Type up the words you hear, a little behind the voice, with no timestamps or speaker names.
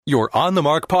Your On the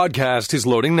Mark podcast is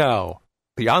loading now.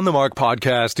 The On the Mark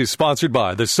podcast is sponsored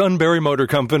by the Sunbury Motor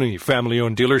Company,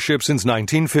 family-owned dealership since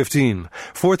 1915,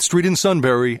 4th Street in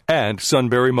Sunbury, and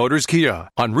Sunbury Motors Kia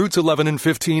on routes 11 and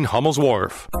 15 Hummel's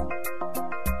Wharf.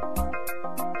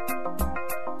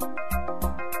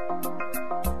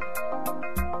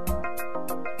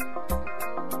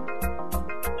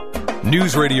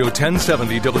 News Radio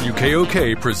 1070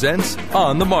 WKOK presents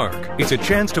On the Mark. It's a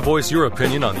chance to voice your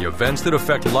opinion on the events that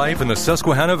affect life in the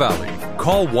Susquehanna Valley.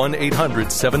 Call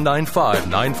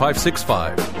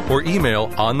 1-800-795-9565 or email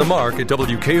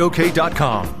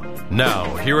onthemark@wkok.com.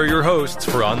 Now, here are your hosts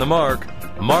for On the Mark,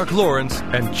 Mark Lawrence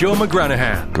and Joe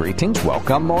McGranahan. Greetings.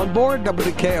 Welcome on board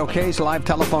WKOK's live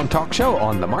telephone talk show,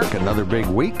 On the Mark. Another big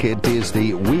week. It is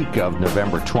the week of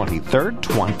November 23rd,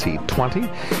 2020.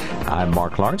 I'm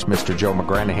Mark Lawrence. Mr. Joe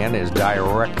McGranahan is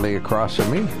directly across from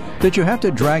me. Did you have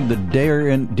to drag the deer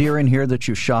in here that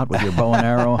you shot with your bow and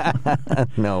arrow?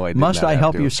 No, I did Must not I have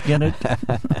help to. you skin it?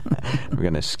 We're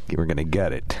gonna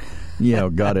gut it. Yeah,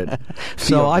 got it.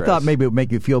 So I thought maybe it would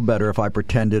make you feel better if I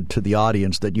pretended to the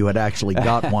audience that you had actually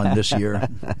got one this year.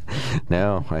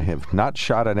 No, I have not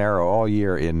shot an arrow all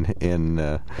year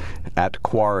at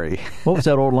Quarry. What was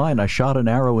that old line? I shot an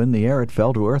arrow in the air, it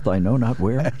fell to earth, I know not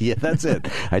where. Yeah, that's it.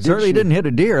 I Certainly didn't hit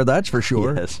a deer, that's for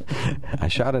sure. Yes. I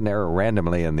shot an arrow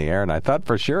randomly in the air, and I thought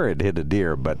for sure it hit a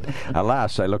deer, but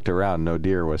alas, I looked around, no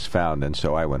deer was found, and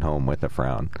so I went home with a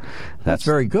frown. That's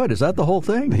very good. Is that the whole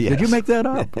thing? Yes. Did you make that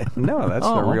up? No, that's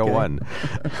the real one.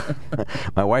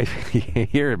 My wife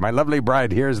here, my lovely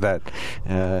bride, hears that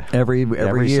every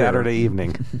year. Saturday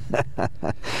evening. All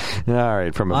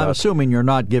right, I'm assuming you're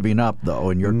not giving up though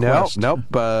in your quest. Nope.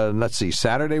 Let's see.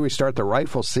 Saturday we start the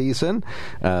rifle season,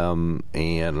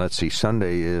 and let's see.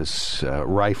 Sunday is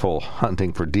rifle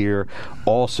hunting for deer.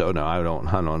 Also, now I don't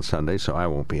hunt on Sunday, so I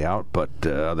won't be out, but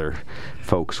other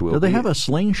folks will. Do they have a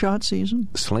slingshot season?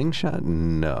 Slingshot?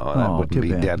 No, that wouldn't be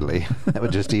deadly. That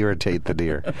would just irritate the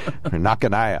deer or knock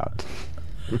an eye out.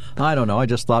 I don't know. I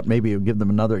just thought maybe it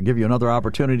would give you another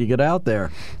opportunity to get out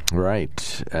there.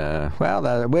 Right. I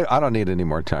don't need any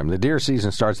more time. The deer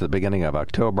season starts at the beginning of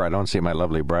October. I don't see my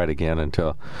lovely bride again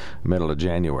until middle of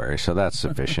January, so that's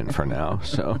sufficient for now.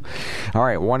 So, all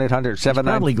right, 1-800-79.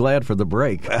 Probably glad for the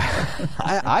break.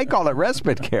 I call it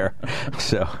respite care.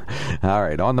 So, all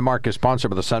right, On the Mark is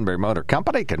sponsored by the Sunbury Motor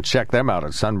Company. You can check them out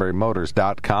at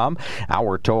sunburymotors.com.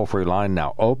 Our toll-free line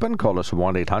now open. Call us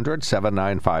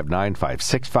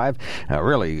 1-800-795-9565.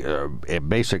 Really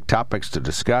basic topics to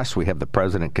discuss. We have the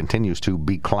president continues to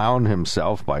beclown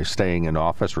himself by staying in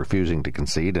office, refusing to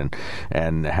concede,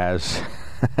 and has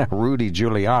Rudy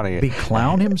Giuliani.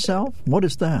 Beclown himself? What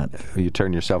is that? You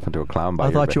turn yourself into a clown by I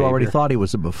your thought you already behavior. thought he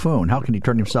was a buffoon. How can he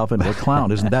turn himself into a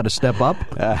clown? Isn't that a step up?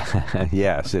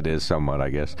 Yes, it is somewhat, I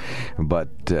guess. But,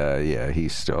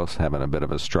 he's still having a bit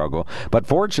of a struggle. But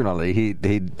fortunately, he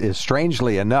is,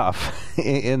 strangely enough,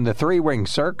 in the three-wing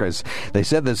circus, they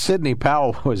said that Sidney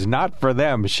Powell was not for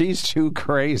them. She's too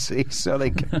crazy. So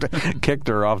they kicked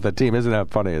her off the team. Isn't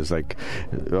that funny? It's like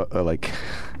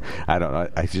I don't know.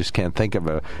 I just can't think of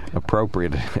an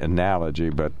appropriate analogy.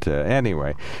 But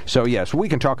anyway, so yes, we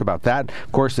can talk about that.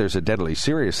 Of course, there's a deadly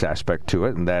serious aspect to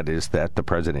it, and that is that the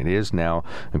president is now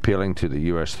appealing to the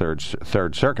U.S.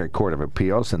 Third Circuit Court of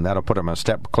Appeals, and that'll put him a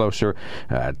step closer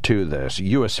to the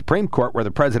U.S. Supreme Court, where the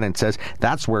president says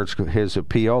that's where his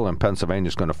appeal in Pennsylvania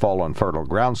is going to fall on fertile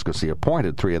grounds because he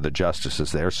appointed 3 of the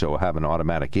justices there, so we'll have an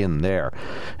automatic in there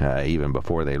even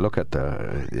before they look at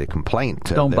the complaint.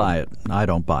 Don't buy it. I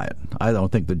don't buy it. I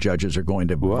don't think the judges are going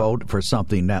to vote for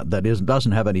something that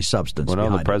doesn't have any substance. Well, no,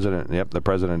 behind the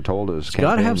president told his campaign.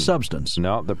 Got to have substance.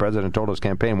 No, the president told his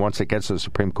campaign once it gets to the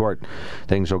Supreme Court,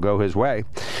 things will go his way.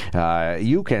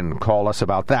 You can call us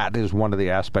about that. Is one of the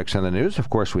aspects in the news. Of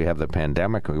course, we have the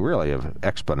pandemic. We really have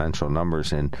exponential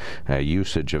numbers in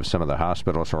usage of some of the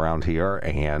hospitals around here,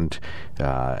 and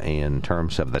in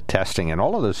terms of the testing, and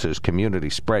all of this is community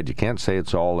spread. You can't say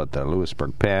it's all at the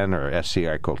Lewisburg Penn or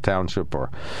SCI Cole Township or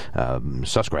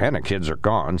Susquehanna kids are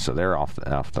gone, so they're off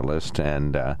the list,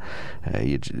 and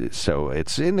so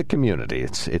it's in the community.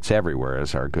 It's everywhere,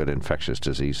 as our good infectious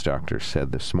disease doctor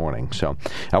said this morning. So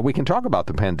we can talk about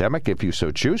the pandemic if you so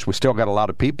choose. We still got a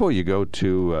lot of people. You go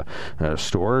to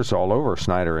stores all over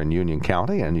Snyder and Union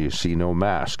County, and you see no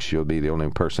masks. You'll be the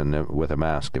only person with a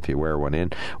mask if you wear one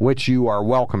in, which you are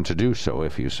welcome to do so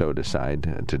if you so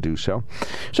decide to do so.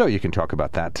 So you can talk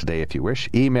about that today if you wish.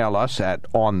 Email us at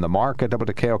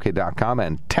onthemark@wkok.com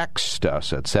and text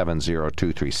us at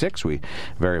 70236. We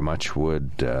very much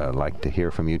would like to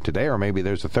hear from you today, or maybe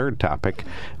there's a third topic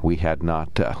we had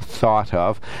not thought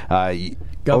of.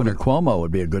 Governor Cuomo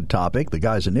would be a good topic. The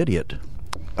guy's an idiot.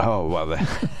 Oh, well,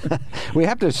 we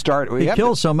have to start. He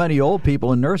kills so many old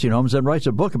people in nursing homes and writes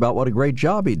a book about what a great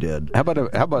job he did. How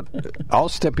about I'll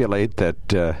stipulate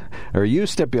that, or you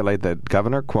stipulate that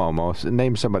Governor Cuomo,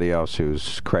 name somebody else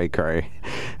who's cray-cray.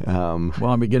 Well,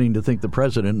 I'm beginning to think the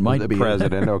president might be. The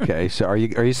president, okay. So are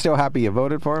you still happy you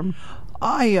voted for him?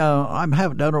 I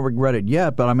don't regret it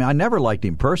yet, but I mean, I never liked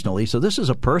him personally. So this is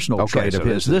a personal trait of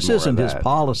his. This isn't his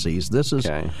policies. This is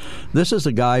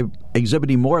a guy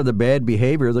exhibiting more of the bad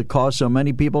behavior that caused so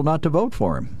many people not to vote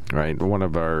for him. Right. One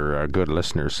of our good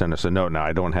listeners sent us a note. Now,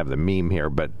 I don't have the meme here,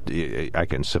 but I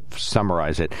can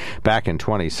summarize it. Back in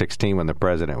 2016, when the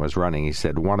president was running, he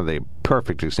said one of the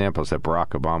perfect examples that Barack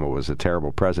Obama was a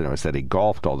terrible president was that he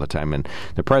golfed all the time, and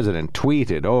the president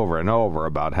tweeted over and over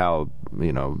about how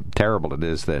terrible it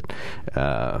is that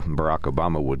Barack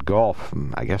Obama would golf,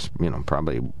 I guess,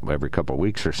 probably every couple of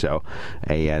weeks or so.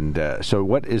 And so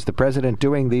what is the president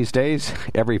doing these days?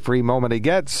 Every free moment he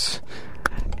gets,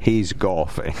 he's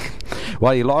golfing.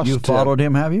 Well, he lost. You followed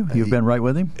him, have you? You've been right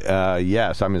with him?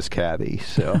 Yes, I'm his caddy,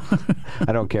 so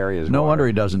I don't carry his No water. wonder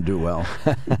he doesn't do well.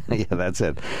 Yeah, that's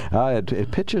it.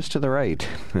 It pitches to the right,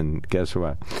 and guess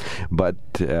what? But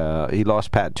he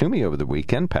lost Pat Toomey over the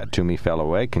weekend. Pat Toomey fell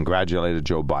away, congratulated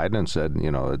Joe Biden, and said,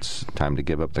 it's time to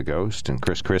give up the ghost. And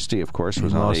Chris Christie, of course,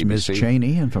 was on ABC. Ms.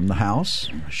 Cheney, and from the House,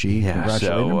 she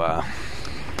congratulated him.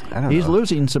 He's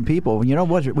losing some people. You know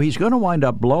what? He's going to wind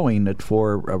up blowing it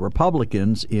for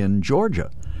Republicans in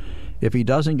Georgia. If he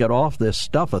doesn't get off this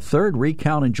stuff, a third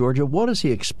recount in Georgia, what does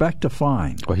he expect to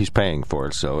find? Well, he's paying for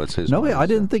it, so it's his No, money, I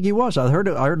didn't think he was. I heard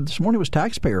this morning it was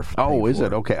taxpayer. Oh, is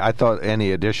it? Okay. I thought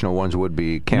any additional ones would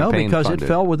be campaign No, because funded. It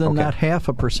fell within that half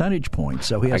a percentage point,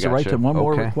 so he has the right to one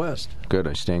more request. Good,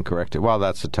 I stand corrected. Well,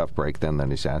 that's a tough break then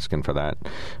that he's asking for that.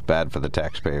 Bad for the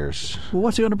taxpayers. Well,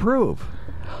 what's he going to prove?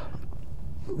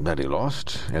 That he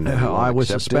lost, and I would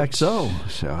suspect so.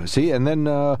 So see, and then,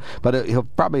 but he'll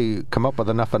probably come up with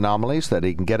enough anomalies that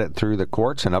he can get it through the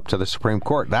courts and up to the Supreme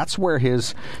Court. That's where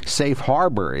his safe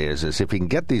harbor is if he can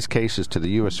get these cases to the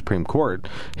U.S. Supreme Court,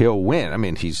 he'll win. I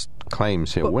mean,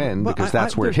 claims he'll win because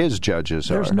that's where his judges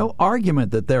are. There's no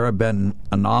argument that there have been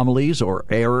anomalies or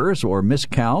errors or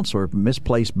miscounts or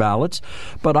misplaced ballots,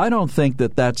 but I don't think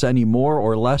that that's any more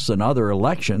or less than other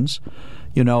elections.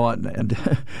 When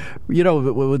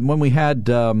we had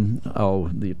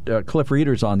Cliff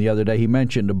Readers on the other day, he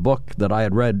mentioned a book that I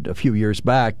had read a few years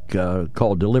back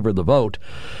called Deliver the Vote,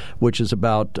 which is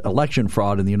about election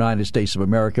fraud in the United States of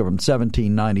America from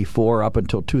 1794 up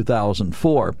until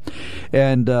 2004.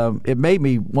 And it made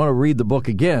me want to read the book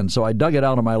again, so I dug it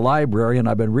out of my library, and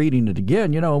I've been reading it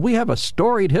again. We have a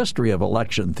storied history of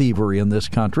election thievery in this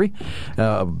country.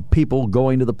 People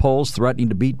going to the polls, threatening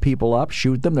to beat people up,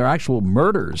 shoot them. They're actual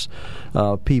murders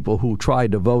of people who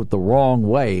tried to vote the wrong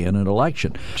way in an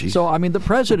election. Jeez. So, I mean, the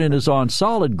president is on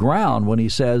solid ground when he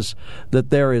says that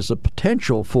there is a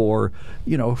potential for,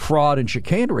 fraud and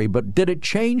chicanery, but did it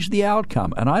change the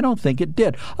outcome? And I don't think it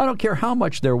did. I don't care how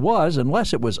much there was,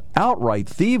 unless it was outright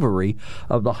thievery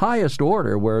of the highest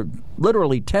order where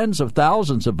literally tens of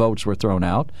thousands of votes were thrown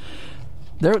out.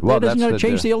 That isn't going to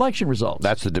change the election results.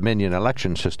 That's the Dominion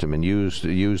election system, and used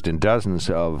in dozens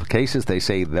of cases. They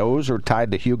say those are tied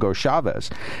to Hugo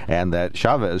Chavez, and that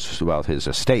Chavez, his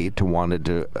estate, wanted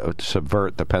to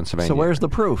subvert the Pennsylvania. So where's the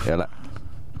proof?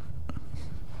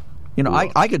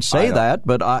 I could say that,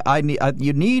 but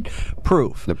you need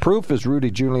proof. The proof is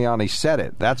Rudy Giuliani said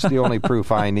it. That's the only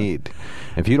proof I need.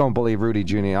 If you don't believe Rudy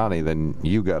Giuliani, then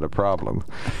you got a problem.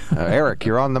 Eric,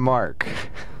 you're on the mark.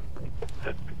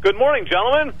 Good morning,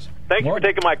 gentlemen. Thank you for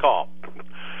taking my call.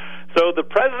 So the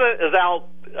president is out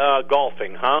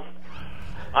golfing, huh?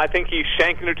 I think he's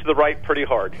shanking it to the right pretty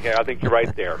hard. Yeah, I think you're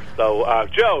right there. So,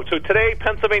 Joe, today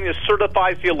Pennsylvania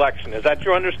certifies the election. Is that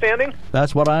your understanding?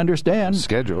 That's what I understand.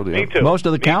 Scheduled, yeah. Me too. Most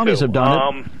of the counties have done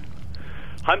it.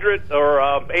 100 or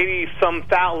 80-some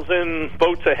thousand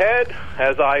votes ahead,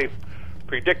 as I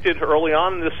predicted early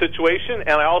on in this situation. And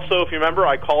I also, if you remember,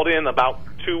 I called in about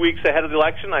 2 weeks ahead of the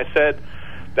election. I said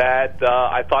that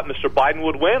I thought Mr. Biden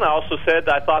would win. I also said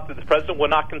that I thought that the president would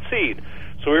not concede.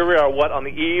 So here we are, on the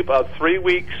eve of 3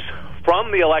 weeks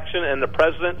from the election, and the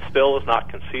president still is not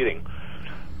conceding.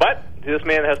 But this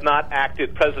man has not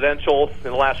acted presidential in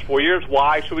the last 4 years.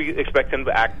 Why should we expect him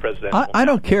to act presidential? I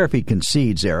don't care if he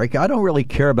concedes, Eric. I don't really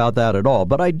care about that at all.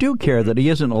 But I do care that he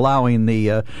isn't allowing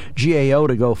the GAO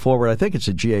to go forward. I think it's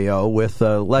a GAO with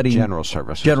letting General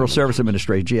Service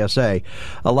Administration, GSA,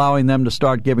 allowing them to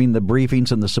start giving the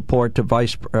briefings and the support to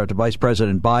Vice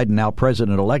President Biden, now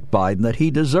President-elect Biden, that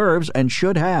he deserves and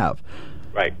should have.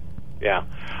 Right. Yeah.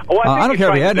 Well, I don't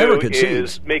care if he never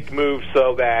concedes. Is make moves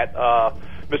so that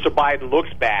Mr. Biden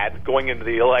looks bad going into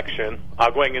the election,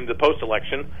 going into the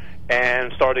post-election,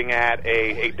 and starting at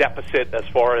a deficit as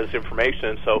far as information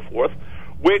and so forth,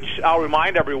 which I'll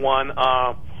remind everyone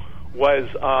was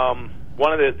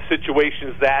one of the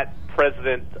situations that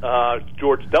President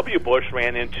George W. Bush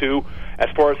ran into as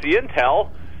far as the intel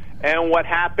and what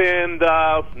happened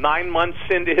 9 months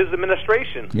into his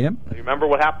administration. Yep. You remember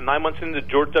what happened 9 months into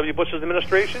George W. Bush's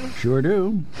administration? Sure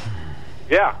do.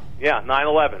 Yeah,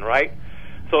 9/11, right?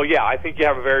 So, yeah, I think you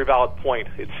have a very valid point.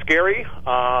 It's scary.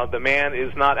 The man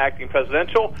is not acting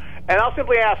presidential. And I'll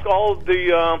simply ask all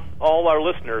our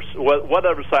listeners,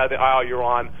 whatever side of the aisle you're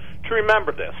on, to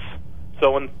remember this.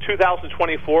 So in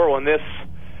 2024, when this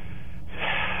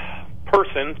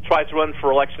person tries to run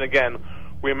for election again,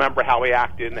 we remember how he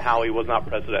acted and how he was not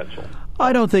presidential.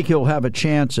 I don't think he'll have a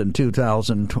chance in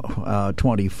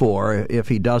 2024 if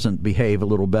he doesn't behave a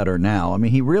little better now. I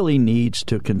mean, he really needs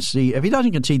to concede. If he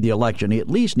doesn't concede the election, he at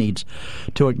least needs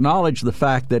to acknowledge the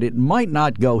fact that it might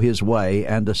not go his way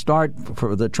and to start helping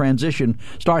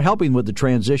with the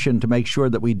transition to make sure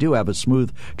that we do have a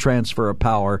smooth transfer of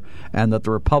power and that the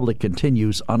republic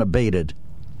continues unabated.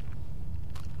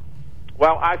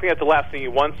 Well, I think that's the last thing he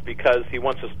wants, because he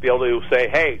wants us to be able to say,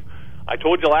 hey, I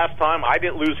told you last time I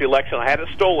didn't lose the election. I had it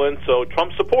stolen. So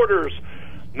Trump supporters,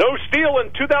 no steal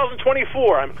in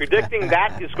 2024. I'm predicting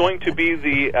that is going to be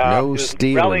the no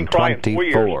steal in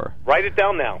 24. Write it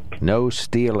down now. No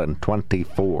steal in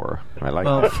 24. I like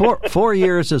that. 4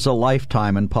 years is a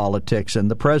lifetime in politics,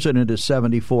 and the president is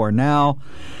 74 now.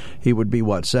 He would be,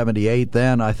 78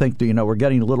 then? I think, we're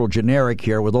getting a little generic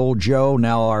here with old Joe,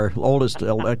 now our oldest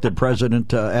elected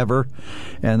president ever.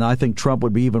 And I think Trump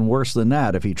would be even worse than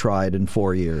that if he tried in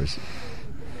 4 years.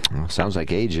 Well, sounds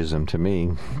like ageism to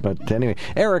me. But anyway,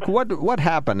 Eric, what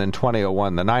happened in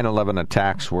 2001? The 9/11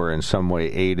 attacks were in some way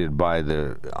aided by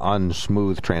the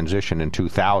unsmooth transition in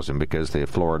 2000 because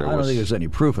Florida was... I don't think there's any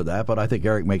proof of that, but I think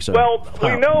Eric makes a... Well,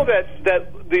 we know that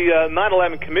the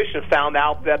 9/11 Commission found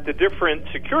out that the different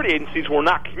security agencies were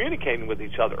not communicating with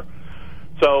each other.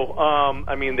 So,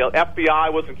 the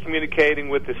FBI wasn't communicating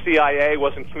with the CIA,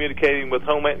 wasn't communicating with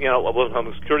Homeland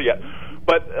Security yet.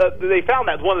 But they found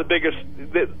that one of the biggest...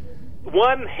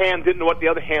 one hand didn't know what the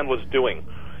other hand was doing.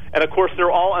 And, of course, they're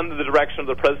all under the direction of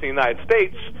the President of the United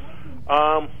States,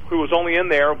 who was only in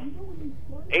there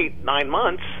 8-9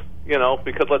 months,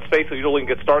 because, let's face it, you don't even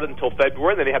get started until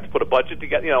February, and then you have to put a budget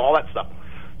together, all that stuff.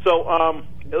 So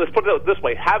let's put it this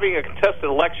way. Having a contested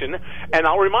election, and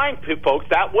I'll remind folks,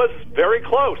 that was very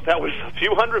close. That was a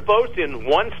few hundred votes in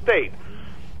one state.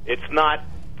 It's not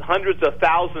hundreds of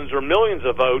thousands or millions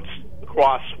of votes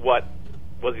across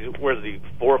where's he,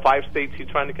 4 or 5 states he's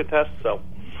trying to contest? So,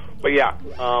 but yeah,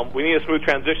 we need a smooth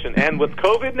transition. And with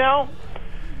COVID now,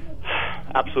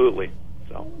 absolutely.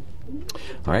 So.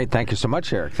 All right, thank you so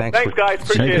much, Eric. Thanks guys.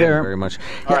 Appreciate it very much.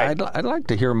 All yeah, right. I'd like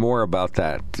to hear more about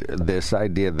that. This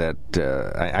idea that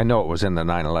I know it was in the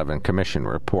 9/11 Commission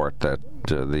report that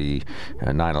the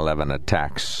 9/11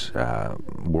 attacks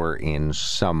were in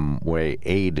some way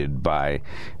aided by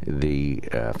the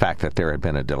fact that there had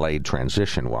been a delayed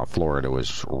transition while Florida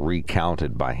was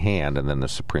recounted by hand, and then the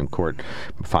Supreme Court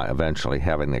eventually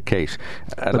having the case.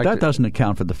 But that doesn't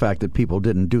account for the fact that people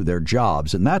didn't do their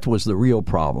jobs, and that was the real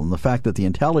problem. The fact that the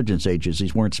intelligence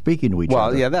agencies weren't speaking to each other.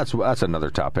 Well, yeah, that's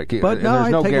another topic. But there's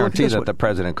no guarantee that the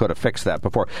president could have fixed that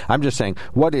before. I'm just saying,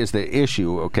 what is the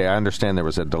issue? Okay, I understand there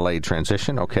was a delayed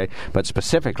transition, okay, but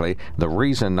specifically, the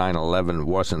reason 9/11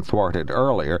 wasn't thwarted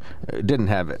earlier didn't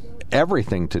have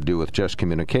everything to do with just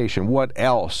communication. What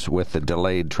else with the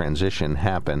delayed transition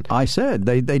happened? I said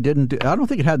they didn't. I don't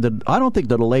think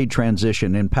the delayed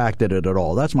transition impacted it at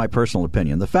all. That's my personal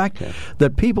opinion. The fact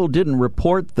that people didn't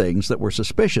report things that were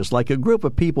suspicious, like a group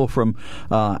of people from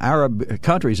Arab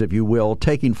countries, if you will,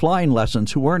 taking flying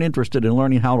lessons who weren't interested in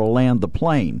learning how to land the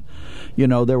plane.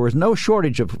 There was no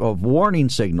shortage of warning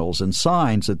signals and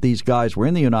signs that these guys were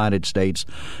in the United States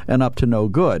and up to no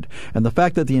good. And the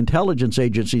fact that the intelligence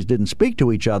agencies didn't speak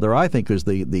to each other, I think, is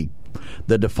the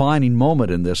defining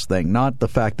moment in this thing, not the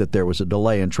fact that there was a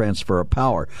delay in transfer of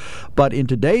power. But in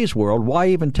today's world, why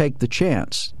even take the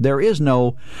chance? There is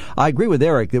no... I agree with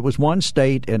Eric. It was one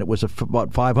state, and it was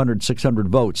about 500, 600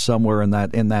 votes somewhere in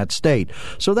that state.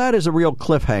 So that is a real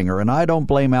cliffhanger, and I don't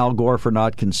blame Al Gore for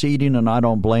not conceding, and I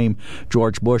don't blame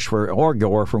George Bush or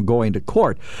Gore from going to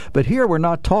court. But here we're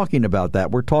not talking about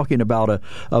that. We're talking about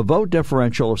a vote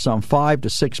differential of some 5 to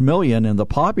 6 million in the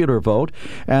popular vote,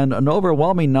 and an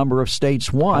overwhelming number of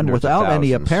states won without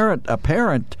any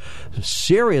apparent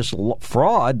serious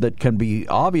fraud that can be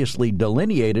obviously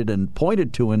delineated and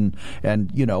pointed to and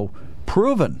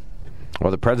proven. Well,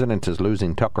 the president is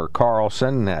losing Tucker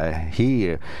Carlson.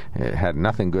 He had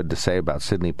nothing good to say about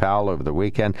Sidney Powell over the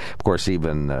weekend. Of course,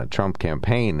 even the Trump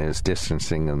campaign is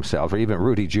distancing themselves. Or even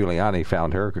Rudy Giuliani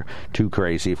found her too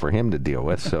crazy for him to deal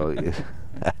with. So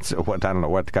that's what, I don't know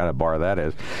what kind of bar that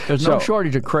is. There's no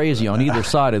shortage of crazy on either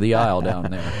side of the aisle down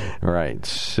there. Right.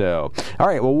 So, all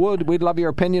right. Well, we'd love your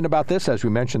opinion about this. As we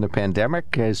mentioned, the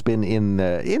pandemic has been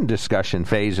in discussion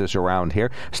phases around here.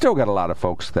 Still got a lot of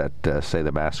folks that say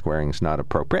the mask wearing is not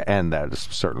appropriate, and that is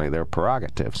certainly their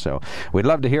prerogative. So we'd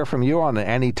love to hear from you on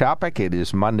any topic. It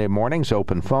is Monday mornings,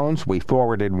 open phones. We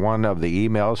forwarded one of the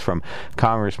emails from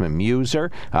Congressman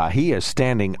Muser. He is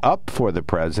standing up for the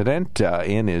president.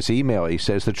 In his email, he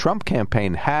says the Trump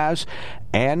campaign has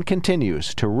and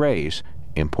continues to raise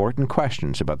important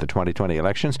questions about the 2020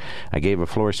 elections. I gave a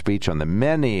floor speech on the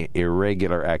many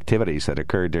irregular activities that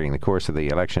occurred during the course of the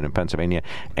election in Pennsylvania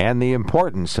and the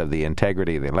importance of the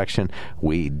integrity of the election.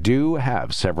 We do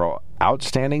have several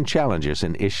outstanding challenges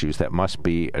and issues that must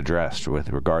be addressed with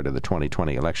regard to the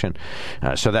 2020 election.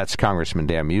 So that's Congressman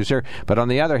Dan Muser. But on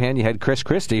the other hand, you had Chris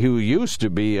Christie, who used to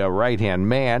be a right-hand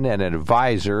man and an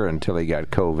advisor until he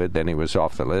got COVID. Then he was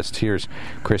off the list. Here's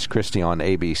Chris Christie on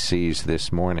ABC's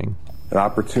This Morning. An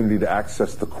opportunity to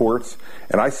access the courts.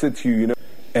 And I said to you,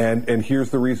 and here's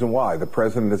the reason why. The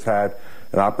president has had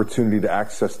an opportunity to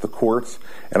access the courts.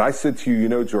 And I said to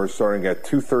you, George, starting at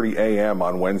 2:30 a.m.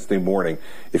 on Wednesday morning,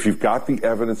 if you've got the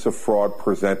evidence of fraud,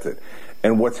 present it.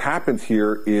 And what's happened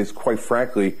here is, quite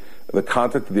frankly, the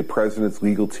conduct of the president's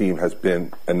legal team has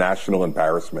been a national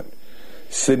embarrassment.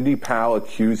 Sidney Powell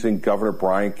accusing Governor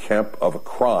Brian Kemp of a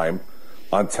crime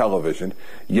on television,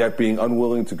 yet being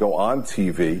unwilling to go on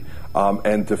TV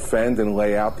and defend and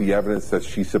lay out the evidence that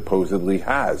she supposedly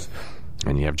has.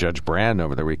 And you have Judge Brand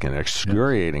over the weekend,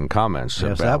 excoriating comments.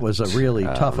 Yes, about, that was a really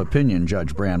tough opinion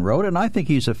Judge Brand wrote, and I think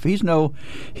he's no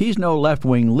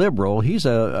left-wing liberal. He's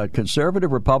a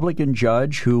conservative Republican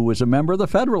judge who was a member of the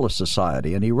Federalist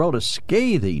Society, and he wrote a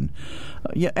scathing.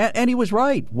 And he was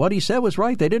right. What he said was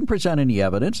right. They didn't present any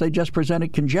evidence. They just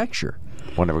presented conjecture.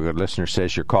 One of our good listeners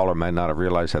says your caller may not have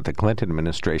realized that the Clinton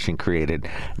administration created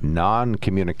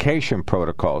non-communication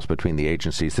protocols between the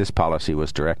agencies. This policy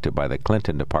was directed by the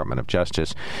Clinton Department of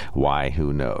Justice. Why?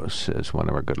 Who knows? Says one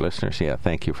of our good listeners. Yeah,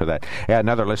 thank you for that. Yeah,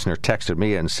 another listener texted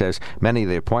me and says many of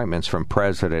the appointments from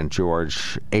President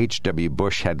George H.W.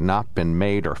 Bush had not been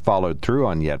made or followed through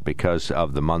on yet because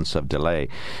of the months of delay.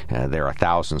 There are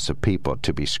thousands of people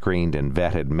to be screened and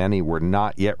vetted. Many were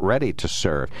not yet ready to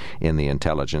serve in the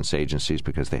intelligence agencies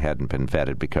because they hadn't been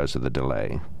vetted because of the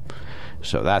delay.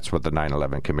 So that's what the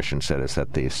 9/11 Commission said, is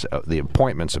that the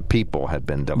appointments of people had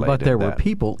been delayed. But there were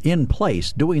people in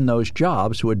place doing those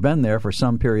jobs who had been there for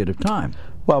some period of time.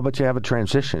 Well, but you have a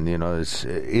transition.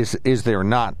 Is there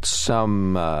not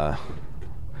some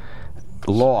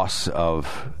loss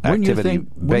of activity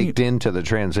baked into the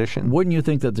transition? Wouldn't you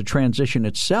think that the transition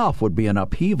itself would be an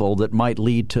upheaval that might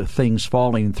lead to things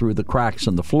falling through the cracks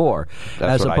in the floor?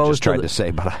 That's what I just tried to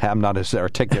say, but I'm not as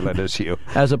articulate as you.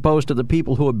 As opposed to the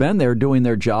people who have been there doing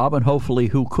their job and hopefully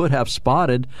who could have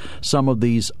spotted some of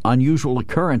these unusual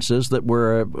occurrences that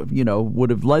were,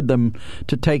 would have led them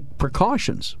to take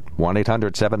precautions.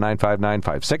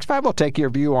 1-800-795-9565. We'll take your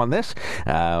view on this.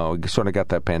 We sort of got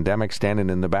the pandemic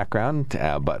standing in the background,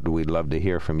 but we'd love to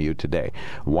hear from you today.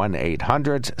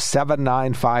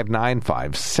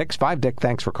 1-800-795-9565. Dick,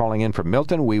 thanks for calling in from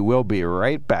Milton. We will be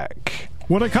right back.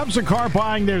 When it comes to car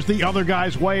buying, there's the other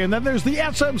guy's way, and then there's the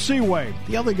SMC way.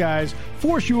 The other guys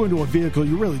force you into a vehicle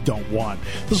you really don't want.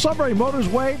 The Sunbury Motors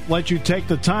way lets you take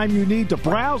the time you need to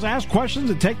browse, ask questions,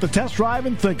 and take the test drive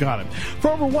and think on it.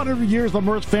 For over 100 years, the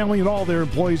Mertz family and all their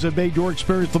employees have made your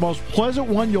experience the most pleasant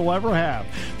one you'll ever have.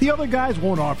 The other guys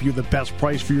won't offer you the best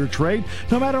price for your trade,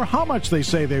 no matter how much they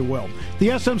say they will. The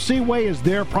SMC way is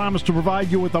their promise to provide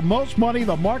you with the most money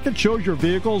the market shows your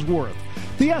vehicle is worth.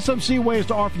 The SMC way is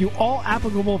to offer you all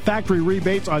applicable factory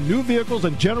rebates on new vehicles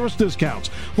and generous discounts.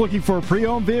 Looking for a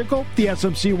pre-owned vehicle? The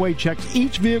SMC way checks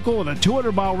each vehicle in a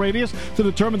 200-mile radius to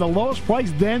determine the lowest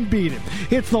price, then beat it.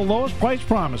 It's the lowest price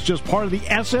promise, just part of the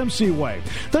SMC way.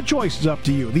 The choice is up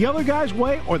to you, the other guy's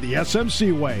way or the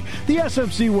SMC way. The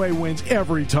SMC way wins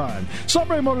every time.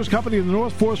 Sunbury Motors Company in the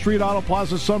North 4th Street Auto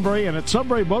Plaza, Sunbury, and at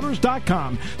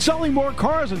sunburymotors.com. Selling more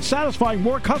cars and satisfying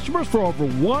more customers for over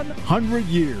 100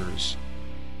 years.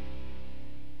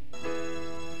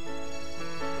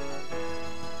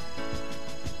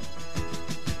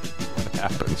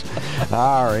 Happens.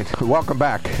 All right. Welcome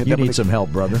back. You need some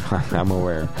help, brother. I'm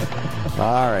aware.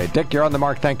 All right. Dick, you're on the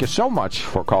mark. Thank you so much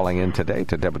for calling in today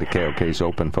to WKOK's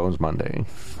Open Phones Monday.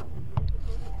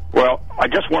 Well, I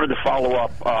just wanted to follow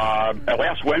up.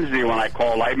 Last Wednesday when I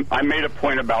called, I made a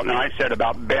point about, and I said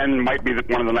about Ben might be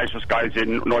one of the nicest guys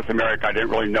in North America. I didn't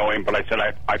really know him, but I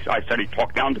said he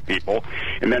talked down to people.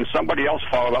 And then somebody else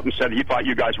followed up and said he thought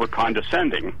you guys were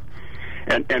condescending.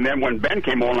 And then when Ben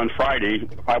came on Friday,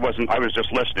 I was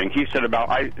just listening. He said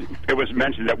it was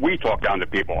mentioned that we talk down to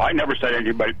people. I never said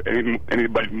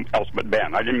anybody else but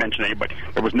Ben. I didn't mention anybody.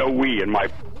 There was no we in my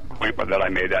point that I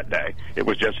made that day. It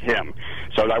was just him.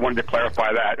 So I wanted to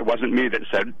clarify that. It wasn't me that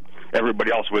said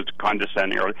everybody else was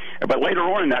condescending. But later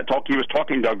on in that talk, he was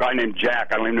talking to a guy named Jack.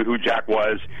 I don't even know who Jack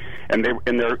was. And they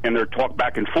in their talk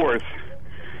back and forth,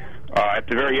 at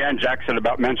the very end, Jack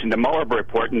mentioned the Mueller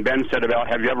report, and Ben said about,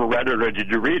 have you ever read it or did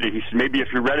you read it? He said, maybe if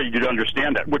you read it, you'd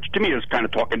understand it, which to me is kind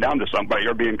of talking down to somebody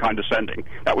or being condescending.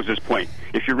 That was his point.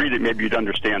 If you read it, maybe you'd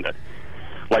understand it.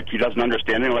 Like he doesn't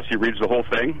understand it unless he reads the whole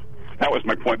thing. That was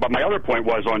my point. But my other point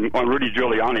was on Rudy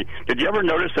Giuliani. Did you ever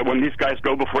notice that when these guys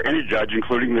go before any judge,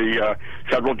 including the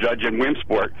federal judge in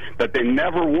Winsport, that they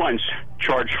never once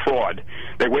charge fraud?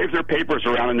 They wave their papers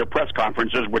around in their press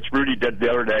conferences, which Rudy did the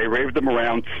other day, waved them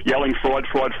around, yelling fraud,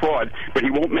 fraud, fraud. But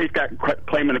he won't make that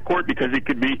claim in the court because he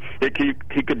could be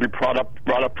brought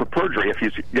up for perjury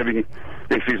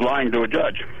if he's lying to a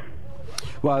judge.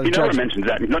 Well, he never mentions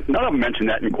that. None of them mention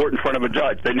that in court in front of a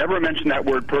judge. They never mention that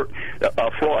word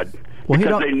fraud. Well,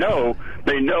 because they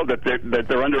know that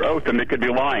they're under oath and they could be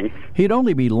lying. He'd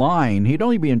only be lying. He'd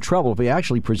only be in trouble if he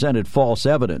actually presented false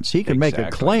evidence. He can make a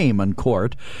claim in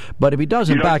court, but if he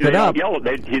doesn't back it up,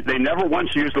 they never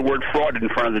once use the word fraud in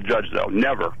front of the judge, though.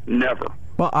 Never.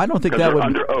 Well, I don't think that would.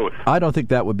 Under oath. I don't think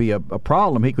that would be a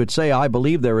problem. He could say, "I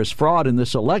believe there is fraud in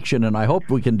this election, and I hope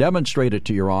we can demonstrate it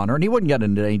to Your Honor," and he wouldn't get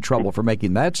into any trouble for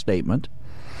making that statement.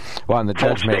 Well, and the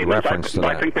judge made reference to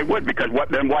that. I think they would, because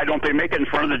then why don't they make it in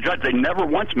front of the judge? They never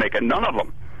once make it. None of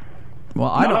them.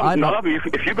 Well, None of them.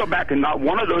 If you go back, and not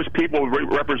one of those people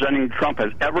representing Trump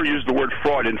has ever used the word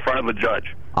fraud in front of a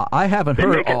judge. I haven't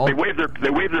heard all. They wave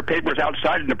their papers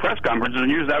outside in the press conferences and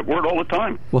use that word all the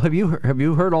time. Well, have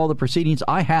you heard all the proceedings?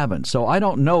 I haven't, so I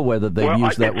don't know whether they've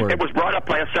used that word. It was brought up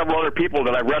by several other people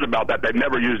that I read about that they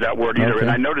never used that word either,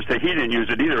 and I noticed that he didn't use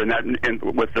it either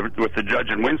with the judge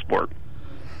in Winsport.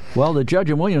 Well, the judge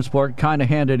in Williamsport kind of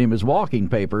handed him his walking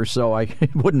papers, so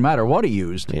it wouldn't matter what he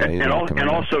used. Yeah, and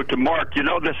also to Mark,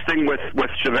 this thing with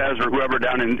Chavez or whoever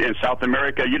down in South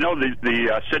America,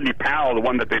 the Sidney Powell, the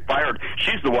one that they fired,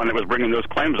 she's the one that was bringing those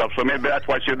claims up, so maybe that's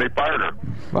why they fired her.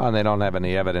 Well, and they don't have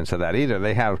any evidence of that either.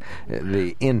 They have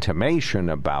the intimation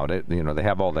about it. They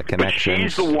have all the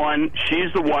connections. But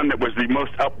she's the one that was the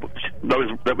most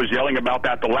that was yelling about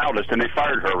that the loudest, and they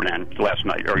fired her last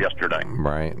night or yesterday.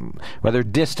 Right. Well, they're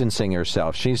distancing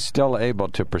herself. She's still able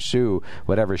to pursue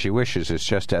whatever she wishes. It's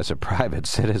just as a private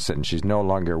citizen. She's no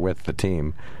longer with the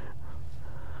team.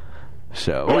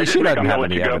 So she doesn't have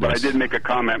any evidence. But I did make a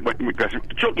comment because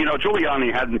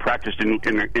Giuliani hadn't practiced in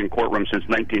courtrooms since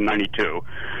 1992,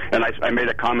 and I made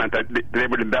a comment that they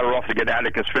would have been better off to get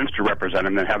Atticus Finch to represent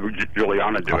him than have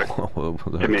Giuliani do it. Well,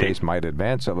 the case might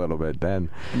advance a little bit then.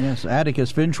 Yes, Atticus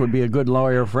Finch would be a good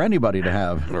lawyer for anybody to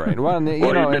have. Right. Well, he's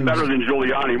been better than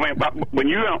Giuliani. When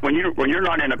you're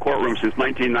not in a courtroom since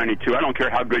 1992, I don't care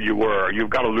how good you were, you've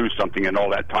got to lose something in all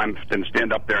that time and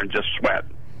stand up there and just sweat.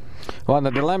 Well, and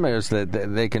the dilemma is that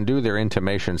they can do their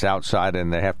intimations outside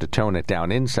and they have to tone it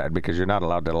down inside because you're not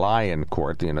allowed to lie in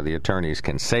court. The attorneys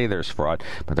can say there's fraud,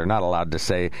 but they're not allowed to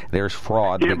say there's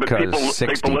fraud because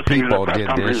 60 people did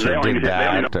this or did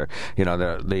that. Or,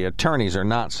 the attorneys are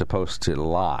not supposed to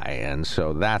lie, and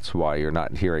so that's why you're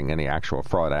not hearing any actual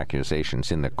fraud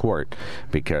accusations in the court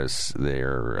because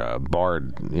they're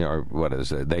barred.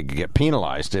 They get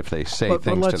penalized if they say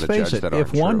things to the judge that aren't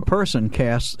true. If one person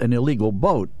casts an illegal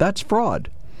vote, that's fraud.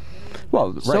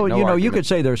 Well, right, so you could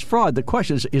say there's fraud. The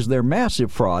question is there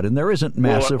massive fraud? And there isn't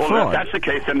massive fraud. Well, if that's the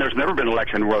case, then there's never been an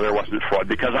election where there wasn't fraud,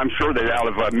 because I'm sure that out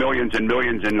of millions and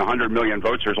millions and 100 million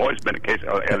votes, there's always been a case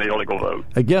of an illegal vote.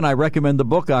 Again, I recommend the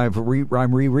book I'm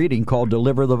rereading called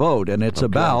Deliver the Vote, and it's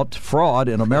about fraud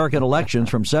in American elections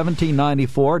from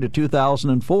 1794 to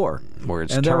 2004.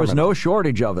 And there was no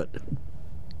shortage of it.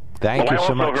 Thank you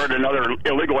so much. I also heard another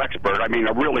illegal expert, a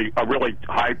really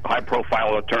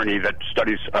high-profile attorney that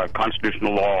studies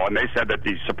constitutional law, and they said that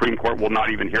the Supreme Court will not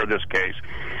even hear this case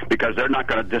because they're not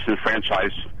going to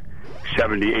disenfranchise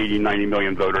 70, 80, 90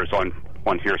 million voters on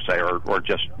hearsay or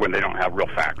just when they don't have real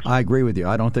facts. I agree with you.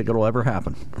 I don't think it'll ever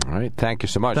happen. All right. Thank you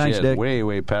so much. Thanks, Dick.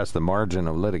 Way past the margin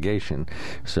of litigation.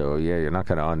 So, you're not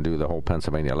going to undo the whole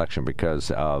Pennsylvania election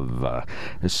because of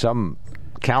some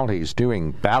counties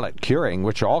doing ballot curing,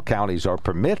 which all counties are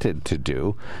permitted to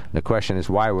do. The question is,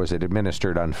 why was it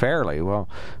administered unfairly? Well,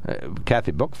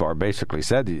 Kathy Boockvar basically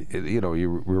said, we're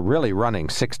really running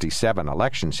 67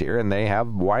 elections here, and they have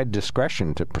wide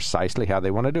discretion to precisely how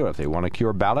they want to do it. If they want to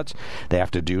cure ballots, they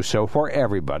have to do so for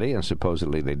everybody, and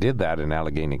supposedly they did that in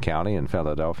Allegheny County in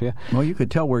Philadelphia. Well, you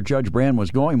could tell where Judge Brand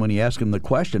was going when he asked him the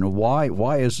question of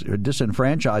why is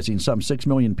disenfranchising some 6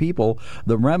 million people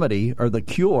the remedy or the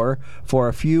cure for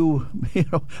a few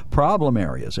problem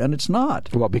areas, and it's not.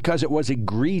 Well, because it was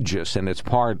egregious, and it's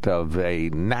part of a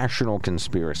national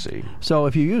conspiracy. So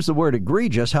if you use the word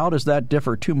egregious, how does that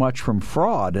differ too much from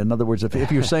fraud? In other words,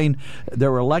 if you're saying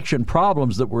there were election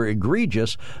problems that were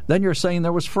egregious, then you're saying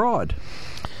there was fraud.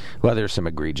 Well, there's some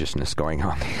egregiousness going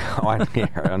on here.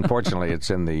 Unfortunately,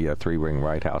 it's in the three-ring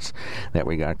White House that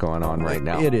we got going on right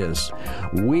now. It is.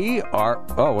 We are...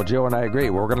 Oh, well, Joe and I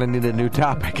agree. We're going to need a new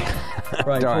topic.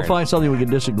 Right. We'll find something we can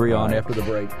disagree on after the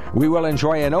break. We will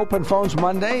enjoy an Open Phones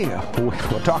Monday.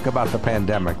 We'll talk about the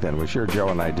pandemic then. We're sure Joe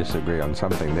and I disagree on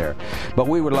something there. But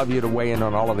we would love you to weigh in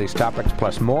on all of these topics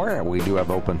plus more. We do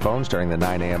have open phones during the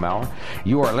 9 a.m. hour.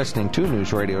 You are listening to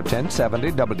News Radio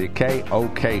 1070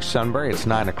 WKOK Sunbury. It's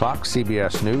 9 o'clock.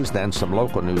 CBS News, then some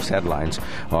local news headlines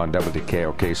on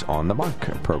WKOK's On the Mark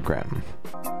program.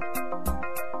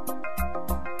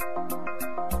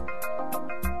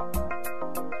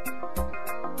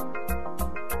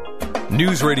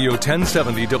 News Radio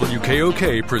 1070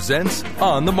 WKOK presents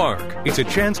On the Mark. It's a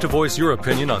chance to voice your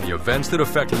opinion on the events that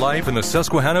affect life in the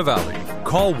Susquehanna Valley.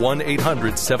 Call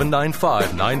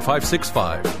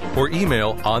 1-800-795-9565 or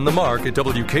email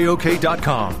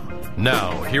onthemark@wkok.com.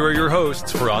 Now, here are your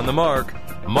hosts for On the Mark,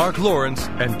 Mark Lawrence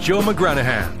and Joe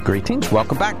McGranahan. Greetings.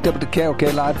 Welcome back to the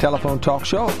KOK Live Telephone Talk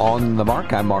Show. On the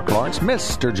Mark, I'm Mark Lawrence.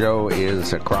 Mr. Joe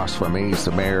is across from me. He's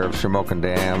the mayor of Shamokin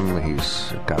Dam.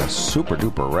 He's got a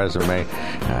super-duper resume,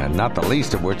 not the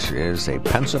least of which is a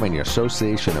Pennsylvania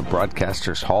Association of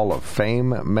Broadcasters Hall of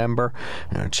Fame member,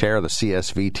 chair of the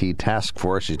CSVT Task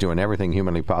Force. He's doing everything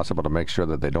humanly possible to make sure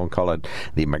that they don't call it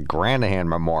the McGranahan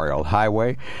Memorial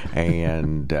Highway.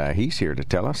 And he's here to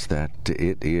tell us that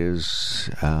it is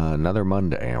another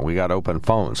Monday, and we got open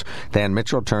phones. Than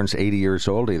Mitchell turns 80 years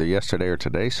old either yesterday or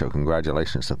today, so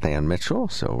congratulations to Than Mitchell.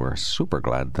 So we're super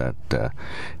glad that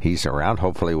he's around.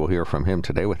 Hopefully we'll hear from him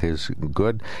today with his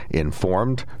good,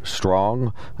 informed,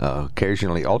 strong,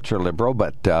 occasionally ultra-liberal,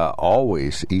 but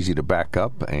always easy to back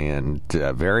up and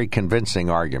very convincing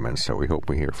arguments. So we hope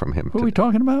we hear from him Who are we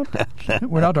talking about?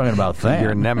 We're not talking about Than.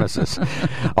 Your nemesis.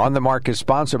 On the Mark is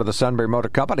sponsored by the Sunbury Motor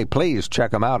Company. Please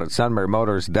check them out at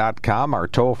sunburymotors.com. Our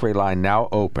toll-free line now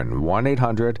open,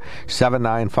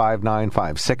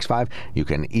 1-800-795-9565. You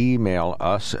can email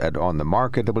us at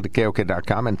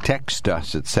onthemark@wkok.com and text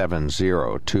us at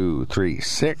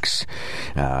 70236.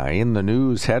 In the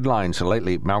news headlines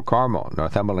lately, Mount Carmel,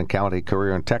 Northumberland County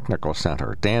Career and Technical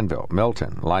Center, Danville,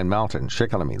 Milton, Line Mountain,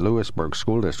 Shikellamy, Lewisburg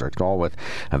School District, all with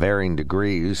varying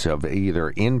degrees of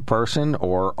either in-person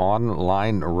or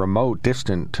online remote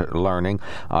distant learning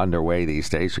underway these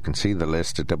days. You can see the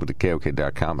list at WKOK.com.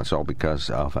 It's all because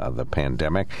of the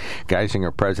pandemic.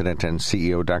 Geisinger President and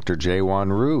CEO Dr.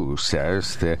 Jae-Won Ryu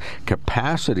says the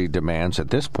capacity demands at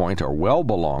this point are well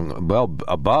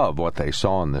above what they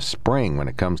saw in the spring when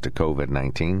it comes to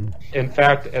COVID-19. In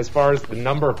fact, as far as the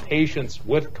number of patients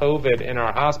with COVID in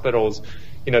our hospitals,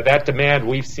 that demand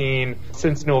we've seen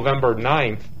since November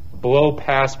 9th blow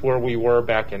past where we were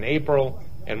back in April,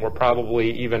 and we're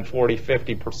probably even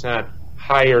 40-50%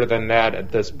 higher than that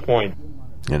at this point.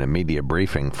 In a media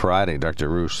briefing Friday, Dr.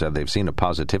 Ryu said they've seen a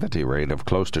positivity rate of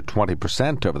close to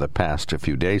 20% over the past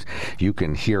few days. You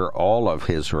can hear all of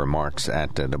his remarks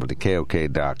at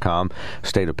WKOK.com.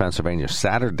 State of Pennsylvania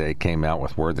Saturday came out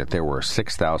with word that there were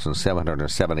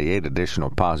 6,778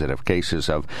 additional positive cases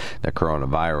of the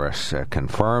coronavirus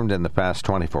confirmed in the past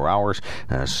 24 hours,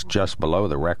 just below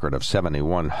the record of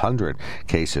 7,100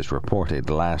 cases reported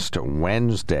last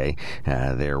Wednesday.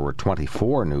 There were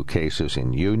 24 new cases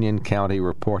in Union County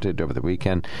reported over the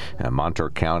weekend. Montour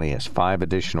County has 5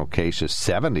 additional cases,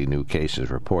 70 new cases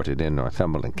reported in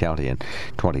Northumberland County, and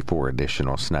 24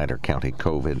 additional Snyder County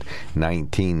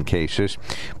COVID-19 cases.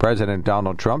 President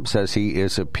Donald Trump says he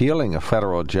is appealing a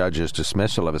federal judge's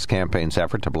dismissal of his campaign's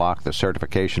effort to block the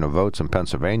certification of votes in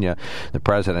Pennsylvania. The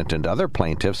president and other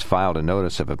plaintiffs filed a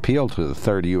notice of appeal to the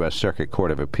 3rd U.S. Circuit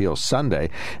Court of Appeals Sunday,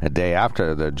 a day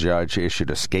after the judge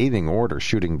issued a scathing order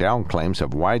shooting down claims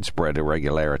of widespread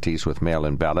irregularities with mail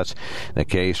mail-in ballots. The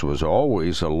case was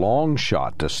always a long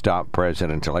shot to stop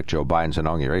President-elect Joe Biden's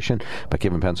inauguration, but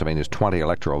given Pennsylvania's 20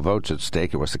 electoral votes at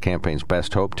stake, it was the campaign's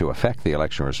best hope to affect the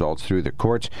election results through the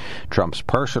courts. Trump's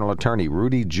personal attorney,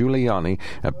 Rudy Giuliani,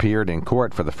 appeared in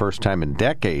court for the first time in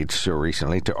decades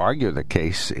recently to argue the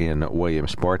case in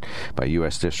Williamsport. By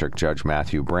U.S. District Judge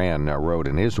Matthew Brann wrote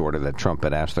in his order that Trump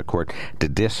had asked the court to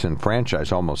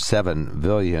disenfranchise almost 7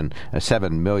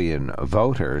 million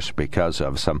voters because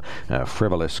of some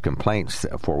frivolous complaints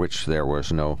for which there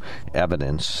was no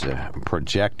evidence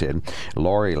projected.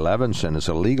 Laurie Levinson is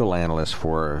a legal analyst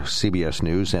for CBS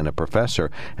News and a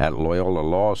professor at Loyola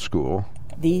Law School.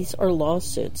 These are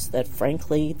lawsuits that,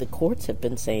 frankly, the courts have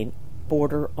been saying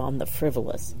border on the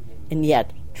frivolous. And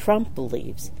yet, Trump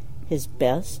believes his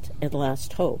best and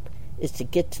last hope is to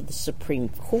get to the Supreme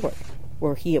Court,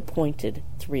 where he appointed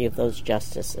 3 of those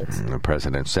justices. The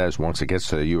president says once it gets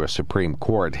to the U.S. Supreme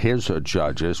Court, his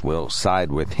judges will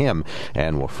side with him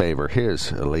and will favor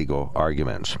his legal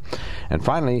arguments. And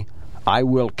finally, I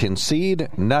will concede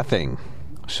nothing.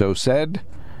 So said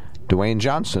Dwayne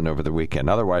Johnson over the weekend,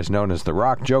 otherwise known as The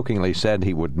Rock, jokingly said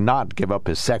he would not give up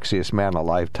his Sexiest Man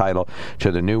Alive title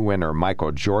to the new winner,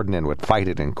 Michael Jordan, and would fight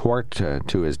it in court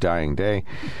to his dying day.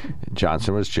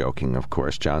 Johnson was joking, of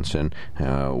course. Johnson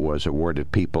was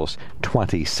awarded People's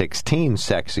 2016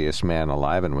 Sexiest Man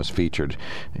Alive and was featured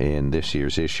in this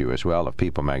year's issue as well of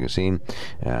People magazine.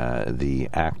 The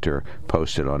actor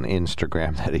posted on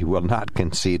Instagram that he will not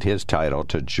concede his title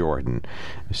to Jordan,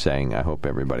 saying, I hope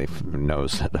everybody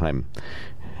knows that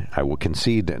I will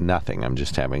concede nothing. I'm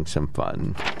just having some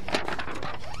fun.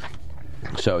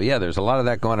 So, yeah, there's a lot of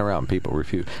that going around. People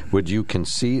refuse. Would you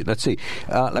concede? Let's see.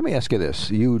 Let me ask you this.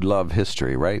 You love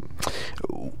history, right?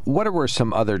 What were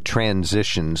some other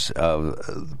transitions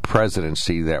of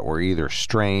presidency that were either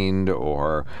strained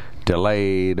or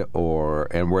delayed,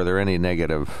 and were there any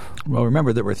negative? Well,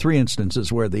 remember, there were 3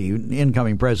 instances where the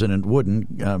incoming president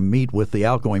wouldn't meet with the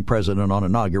outgoing president on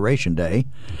Inauguration Day.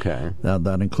 Okay.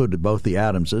 That included both the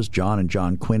Adamses, John and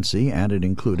John Quincy, and it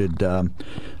included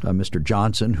Mr.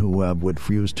 Johnson, who would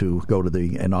refuse to go to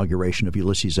the inauguration of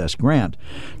Ulysses S. Grant.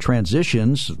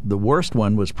 Transitions, the worst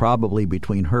one was probably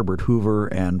between Herbert Hoover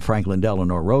and Franklin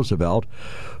Delano Roosevelt.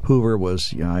 Hoover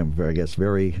was, I guess,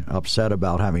 very upset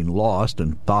about having lost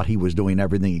and thought he was doing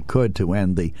everything he could to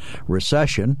end the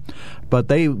recession. But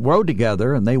they rode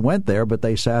together and they went there, but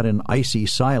they sat in icy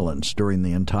silence during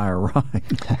the entire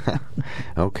ride.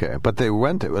 Okay, but they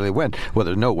went. Well,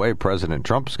 there's no way President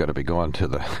Trump's going to be going to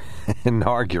the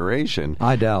inauguration.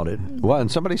 I doubt it. Well,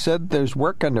 and somebody said there's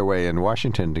work underway in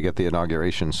Washington to get the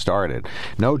inauguration started.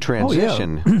 No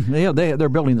transition. Oh, yeah. They're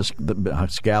building the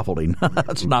scaffolding.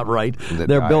 That's not right.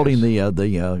 They're building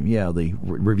the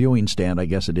reviewing stand, I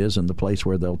guess it is, and the place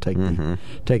where they'll take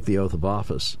the oath of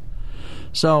office.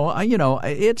 So,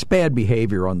 it's bad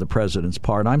behavior on the president's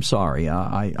part. I'm sorry.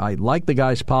 I like the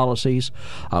guy's policies.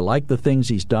 I like the things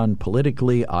he's done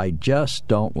politically. I just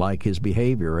don't like his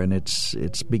behavior, and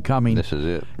it's becoming. This is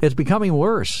it. It's becoming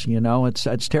worse.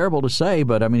 It's terrible to say,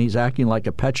 but I mean, he's acting like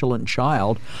a petulant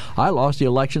child. I lost the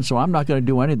election, so I'm not going to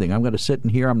do anything. I'm going to sit in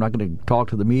here. I'm not going to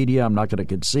talk to the media. I'm not going to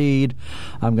concede.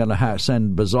 I'm going to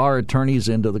send bizarre attorneys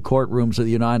into the courtrooms of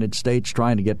the United States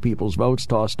trying to get people's votes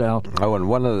tossed out. Oh, and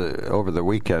over the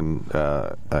weekend,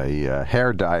 a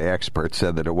hair dye expert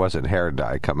said that it wasn't hair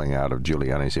dye coming out of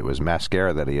Giuliani's. It was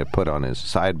mascara that he had put on his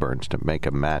sideburns to make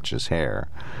him match his hair.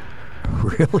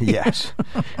 Really? Yes.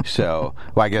 So,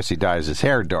 I guess he dyes his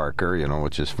hair darker,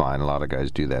 which is fine. A lot of guys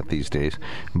do that these days.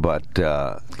 But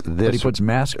But he puts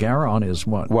mascara on his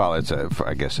what? Well,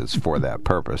 I guess it's for that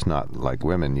purpose, not like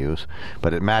women use.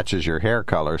 But it matches your hair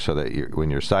color so that when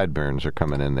your sideburns are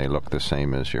coming in, they look the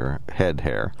same as your head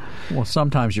hair. Well,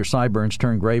 sometimes your sideburns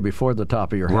turn gray before the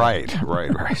top of your head.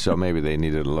 Right. So maybe they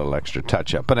needed a little extra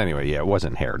touch-up. But anyway, yeah, it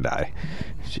wasn't hair dye.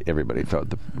 Everybody thought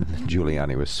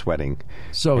Giuliani was sweating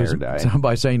hair dye. So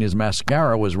by saying his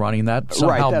mascara was running, that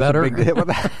somehow better?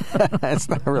 That's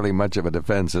not really much of a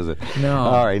defense, is it? No.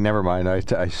 All right, never mind.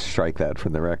 I strike that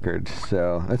from the record.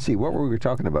 So let's see. What were we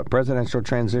talking about? Presidential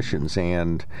transitions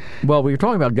and... Well, we were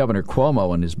talking about Governor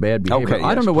Cuomo and his bad behavior. Okay,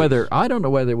 I don't know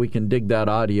whether we can dig that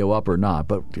audio up or not,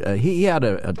 but he had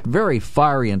a very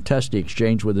fiery and testy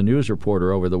exchange with a news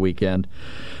reporter over the weekend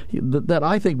that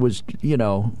I think was,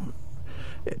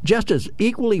 just as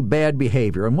equally bad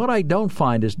behavior. And what I don't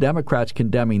find is Democrats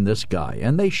condemning this guy,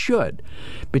 and they should.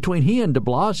 Between he and de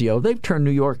Blasio, they've turned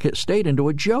New York State into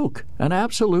a joke, an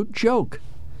absolute joke.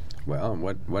 Well,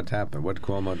 what happened? What did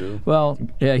Cuomo do? Well,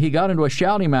 he got into a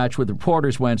shouting match with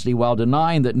reporters Wednesday while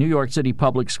denying that New York City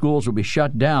public schools would be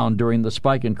shut down during the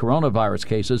spike in coronavirus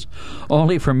cases,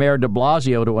 only for Mayor de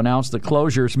Blasio to announce the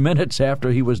closures minutes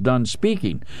after he was done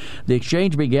speaking. The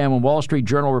exchange began when Wall Street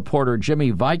Journal reporter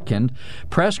Jimmy Vitkin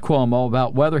pressed Cuomo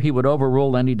about whether he would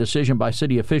overrule any decision by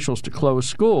city officials to close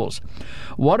schools.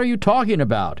 "What are you talking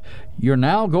about? You're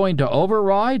now going to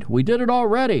override? We did it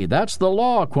already. That's the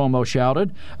law," Cuomo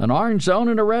shouted. "An orange zone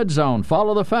and a red zone.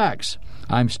 Follow the facts."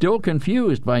 "I'm still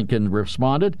confused," Vitkin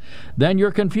responded. "Then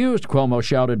you're confused," Cuomo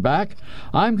shouted back.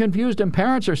 "I'm confused and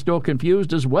parents are still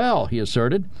confused as well," he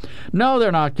asserted. "No,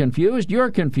 they're not confused. You're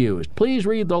confused. Please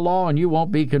read the law and you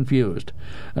won't be confused."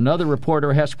 Another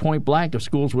reporter asked point blank if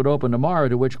schools would open tomorrow,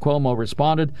 to which Cuomo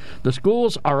responded, "The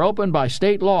schools are open by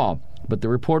state law." But the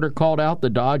reporter called out the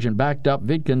dodge and backed up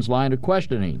Vitkin's line of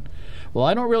questioning. "Well,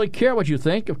 I don't really care what you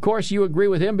think. Of course you agree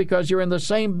with him because you're in the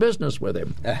same business with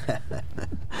him."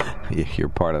 You're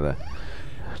part of the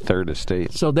third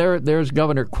estate. So there's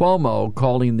Governor Cuomo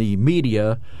calling the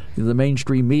media, the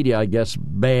mainstream media, I guess,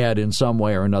 bad in some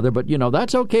way or another. But,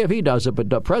 that's okay if he does it.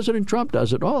 But President Trump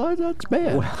does it. Oh, that's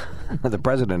bad. Well, the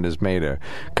president has made a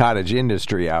cottage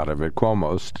industry out of it.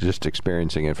 Cuomo's just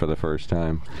experiencing it for the first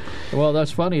time. Well,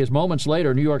 that's funny. As moments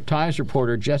later, New York Times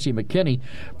reporter Jesse McKinney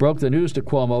broke the news to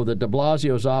Cuomo that de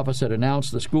Blasio's office had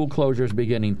announced the school closures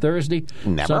beginning Thursday.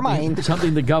 Never mind.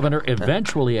 Something the governor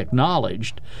eventually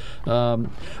acknowledged.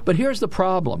 But here's the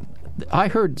problem. I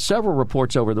heard several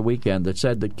reports over the weekend that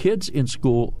said the kids in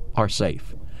school are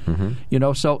safe.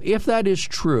 Mm-hmm. So if that is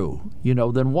true,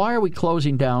 then why are we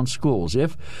closing down schools?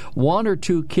 If one or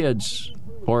two kids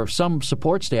or if some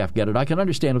support staff get it, I can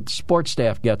understand if the support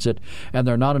staff gets it and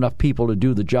there are not enough people to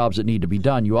do the jobs that need to be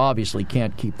done, you obviously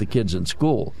can't keep the kids in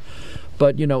school.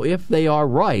 But, if they are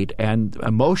right and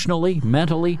emotionally,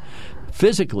 mentally,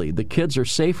 physically, the kids are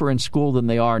safer in school than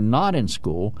they are not in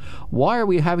school, why are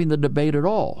we having the debate at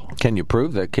all? Can you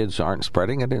prove that kids aren't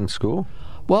spreading it in school?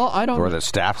 Well, I don't. Or the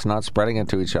staff's not spreading it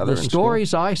to each other. The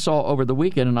stories I saw over the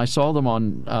weekend, and I saw them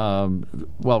on.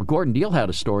 Gordon Deal had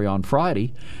a story on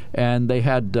Friday, and they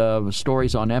had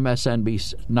stories on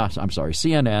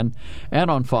CNN,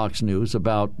 and on Fox News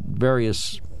about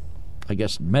various, I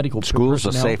guess, medical schools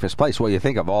personnel. The safest place. Well, you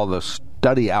think of all the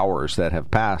study hours that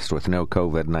have passed with no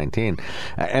COVID-19,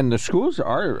 and the schools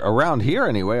are around here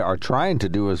anyway are trying to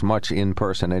do as much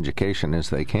in-person education as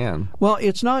they can. Well,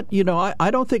 it's not. I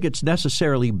don't think it's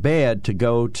necessarily bad to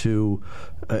go to.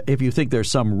 If you think there's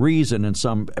some reason and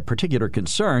some particular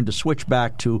concern to switch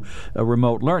back to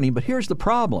remote learning, but here's the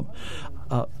problem.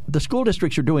 The school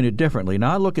districts are doing it differently.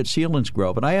 Now, I look at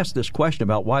Selinsgrove, and I ask this question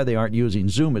about why they aren't using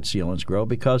Zoom at Selinsgrove,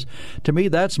 because to me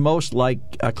that's most like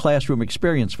a classroom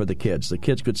experience for the kids. The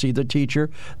kids could see the teacher,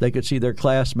 they could see their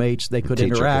classmates, they could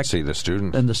interact. The teacher could see the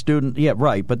student. And the student, yeah,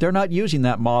 right. But they're not using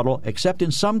that model, except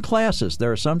in some classes.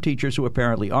 There are some teachers who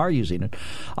apparently are using it.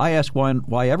 I ask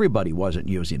why everybody wasn't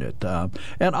using it.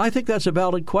 And I think that's a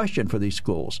valid question for these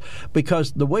schools,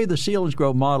 because the way the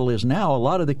Selinsgrove model is now, a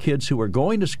lot of the kids who are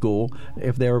going to school,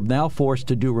 if they're now forced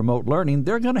to do remote learning,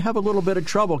 they're going to have a little bit of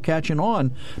trouble catching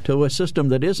on to a system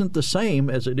that isn't the same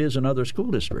as it is in other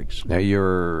school districts. Now,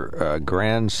 your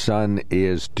grandson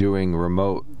is doing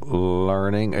remote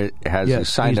learning. Has he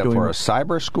signed up for a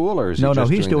cyber school, or is he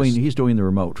just he's doing the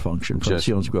remote function for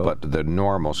Selinsgrove. But the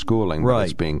normal schooling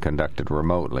is being conducted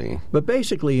remotely. But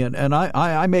basically, and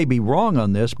I may be wrong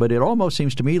on this, but it almost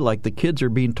seems to me like the kids are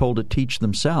being told to teach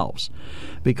themselves,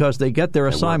 because they get their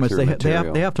assignments. They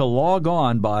have to log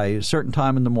on by a certain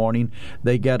time in the morning.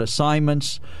 They get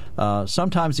assignments.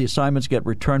 Sometimes the assignments get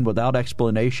returned without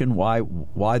explanation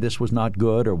why this was not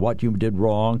good or what you did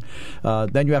wrong.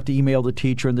 Then you have to email the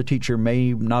teacher, and the teacher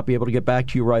may not be able to get back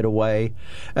to you right away,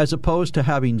 as opposed to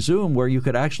having Zoom where you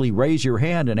could actually raise your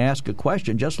hand and ask a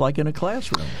question just like in a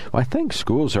classroom. Well, I think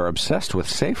schools are obsessed with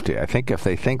safety. I think if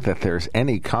they think that there's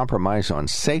any compromise on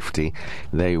safety,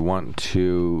 they want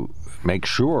to make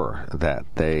sure that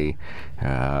they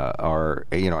are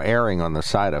erring on the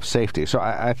side of safety. So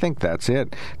I think that's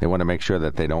it. They want to make sure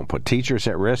that they don't put teachers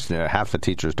at risk. Half the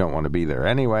teachers don't want to be there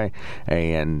anyway,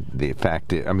 and the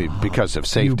fact because of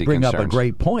safety concerns. You bring up a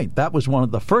great point. That was one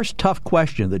of the first tough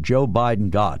questions that Joe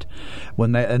Biden got,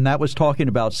 and that was talking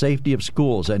about safety of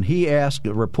schools. And a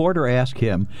reporter asked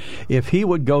him if he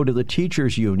would go to the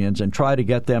teachers' unions and try to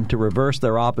get them to reverse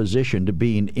their opposition to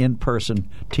being in-person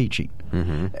teaching.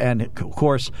 Mm-hmm. And of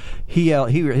course,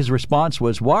 his response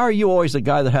was, "Why are you always the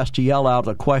guy that has to yell out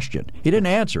a question?" He didn't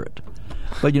answer it,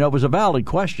 but it was a valid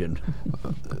question.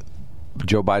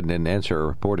 Joe Biden didn't answer a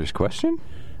reporter's question?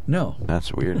 No.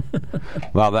 That's weird.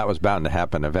 Well, that was bound to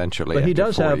happen eventually. But he after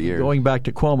does 40 have, years. going back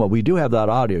to Cuomo, we do have that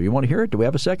audio. You want to hear it? Do we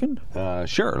have a second?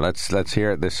 Sure. Let's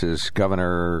hear it. This is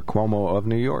Governor Cuomo of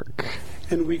New York.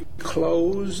 And we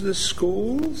closed the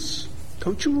schools?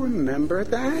 Don't you remember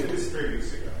that? It was 3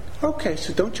 weeks ago. Okay,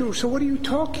 so what are you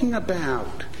talking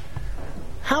about?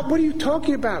 What are you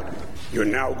talking about? You're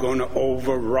now going to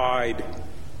override.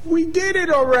 We did it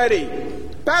already.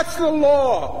 That's the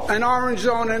law. An orange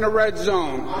zone and a red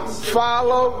zone.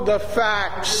 Follow the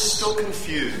facts. I'm still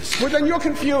confused. Well, then you're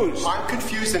confused. I'm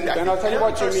confused. And then I'll tell you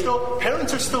what you mean.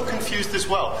 Parents are still confused as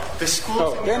well. The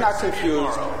schools. No, they're not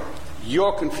confused.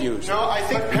 You're confused. No, I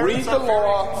think but parents read the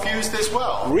law. Very confused as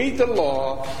well. Read the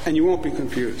law, and you won't be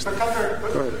confused. But Governor,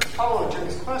 follow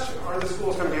Jimmy's question: are the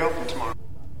schools going to be open tomorrow?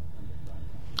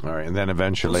 All right, and then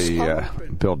eventually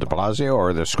Bill de Blasio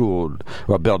or the school,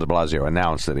 Bill de Blasio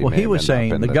announced that he was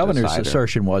saying the governor's decider.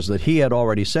 assertion was that he had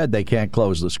already said they can't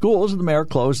close the schools, and the mayor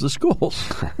closed the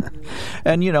schools.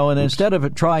 And, and instead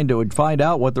of trying to find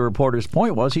out what the reporter's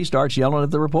point was, he starts yelling at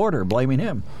the reporter, blaming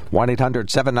him.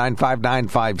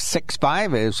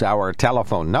 1-800-795-9565 is our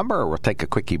telephone number. We'll take a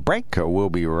quickie break.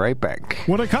 We'll be right back.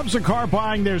 When it comes to car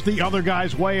buying, there's the other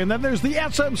guy's way, and then there's the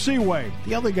SMC way.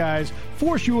 The other guys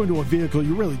force you into a vehicle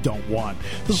you really don't want.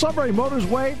 The Sunbury Motors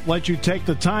way lets you take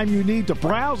the time you need to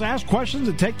browse, ask questions,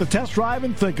 and take the test drive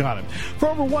and think on it. For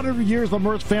over 100 years, the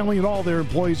Mertz family and all their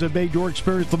employees have made your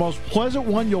experience the most pleasant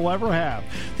one you'll ever have.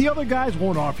 The other guys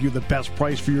won't offer you the best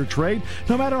price for your trade,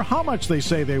 no matter how much they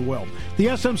say they will. The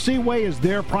SMC way is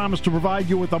their promise to provide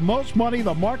you with the most money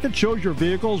the market shows your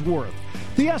vehicle is worth.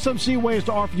 The SMC way is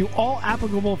to offer you all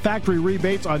applicable factory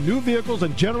rebates on new vehicles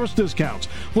and generous discounts.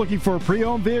 Looking for a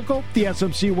pre-owned vehicle? The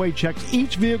SMC way checks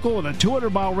each vehicle in a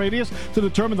 200-mile radius to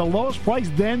determine the lowest price,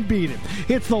 then beat it.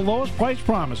 It's the lowest price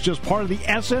promise, just part of the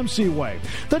SMC way.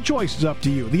 The choice is up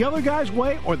to you, the other guy's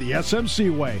way or the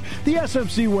SMC way. The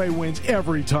SMC way wins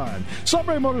every time.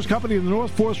 Sunbury Motors Company in the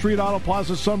North 4th Street Auto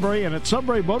Plaza, Sunbury, and at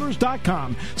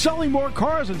sunburymotors.com. Selling more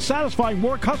cars and satisfying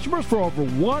more customers for over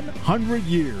 100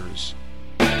 years.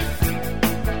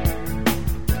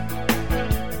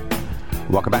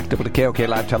 Welcome back to the KOK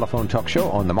Live Telephone Talk Show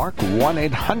on the Mark.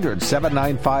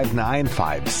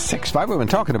 1-800-795-9565. We've been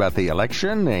talking about the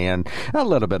election and a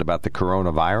little bit about the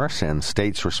coronavirus and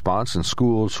states' response and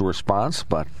schools' response,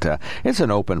 but it's an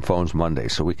open phones Monday,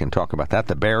 so we can talk about that.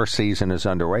 The bear season is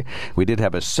underway. We did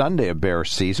have a Sunday of bear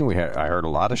season. I heard a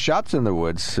lot of shots in the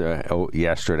woods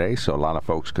yesterday, so a lot of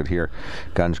folks could hear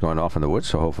guns going off in the woods,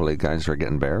 so hopefully guys are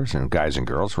getting bears, and guys and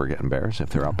girls were getting bears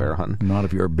if they're out bear hunting. Not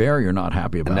if you're a bear, you're not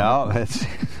happy about it. No, that's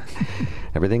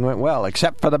everything went well,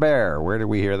 except for the bear. Where did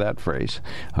we hear that phrase?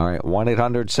 All right,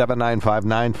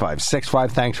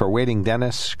 1-800-795-9565. Thanks for waiting,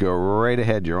 Dennis. Go right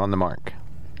ahead. You're on the Mark.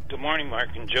 Good morning, Mark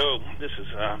and Joe. This is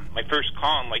my first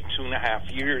call in like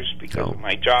 2.5 years because of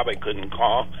my job. I couldn't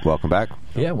call. Welcome back.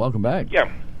 Yeah, welcome back. Yeah,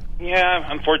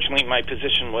 unfortunately, my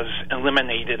position was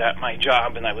eliminated at my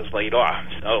job, and I was laid off.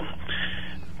 So,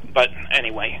 but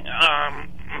anyway,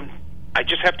 I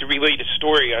just have to relate a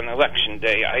story on Election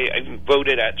Day. I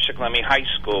voted at Shikellamy High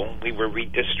School. We were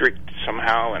redistricted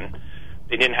somehow, and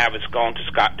they didn't have us going to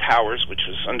Scott Towers, which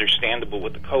was understandable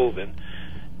with the COVID.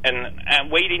 And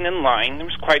waiting in line, there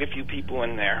was quite a few people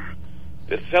in there.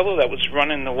 The fellow that was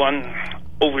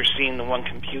overseeing the one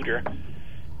computer,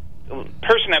 the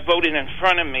person that voted in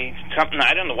front of me,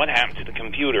 I don't know what happened to the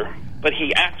computer, but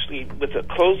he actually, with a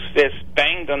closed fist,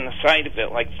 banged on the side of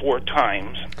it like 4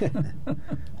 times.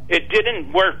 It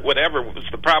didn't work, whatever was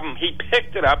the problem. He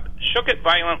picked it up, shook it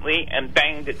violently, and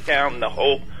banged it down the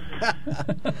whole...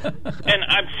 And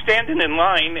I'm standing in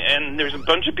line, and there's a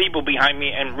bunch of people behind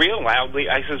me, and real loudly,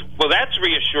 I says, well, that's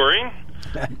reassuring.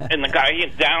 And the guy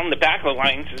down the back of the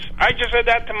line says, I just said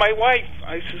that to my wife.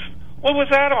 I says, what was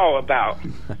that all about?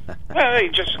 Well, they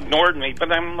just ignored me,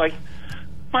 but I'm like,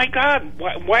 my God,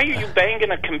 why are you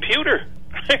banging a computer?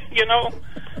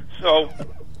 So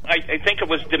I think it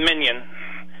was Dominion.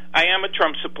 I am a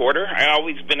Trump supporter. I've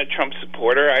always been a Trump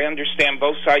supporter. I understand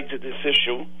both sides of this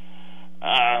issue.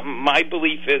 My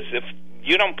belief is if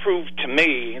you don't prove to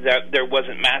me that there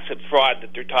wasn't massive fraud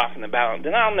that they're talking about,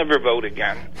 then I'll never vote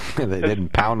again. They didn't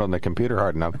pound on the computer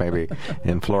hard enough, maybe,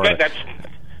 in Florida. They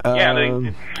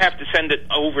have to send it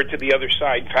over to the other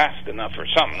side fast enough or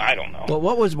something. I don't know. Well,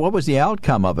 what was the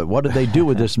outcome of it? What did they do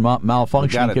with this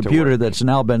malfunctioning computer that's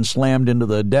now been slammed into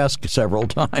the desk several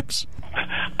times?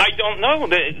 I don't know.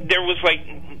 There was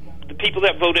the people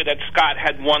that voted at Scott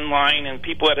had one line, and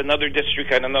people at another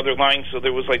district had another line, so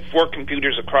there was 4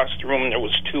 computers across the room, and there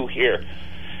was 2 here.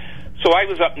 So I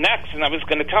was up next, and I was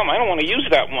going to tell him I don't want to use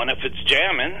that one if it's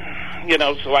jamming, you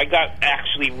know. So I got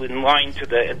actually in line to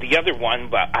the other one,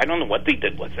 but I don't know what they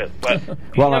did with it. But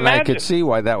well, and I could see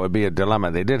why that would be a dilemma.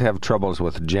 They did have troubles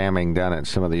with jamming down at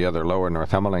some of the other lower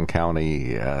Northumberland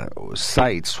County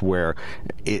sites, where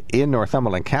in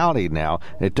Northumberland County now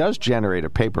it does generate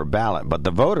a paper ballot, but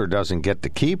the voter doesn't get to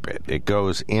keep it. It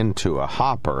goes into a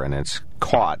hopper, and it's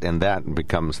caught, and that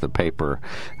becomes the paper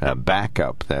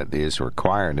backup that is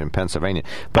required in Pennsylvania.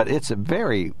 But it's a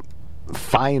very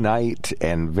finite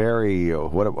and very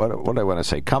what do I want to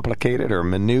say, complicated or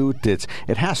minute.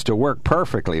 It has to work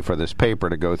perfectly for this paper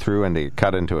to go through and to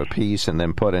cut into a piece and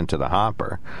then put into the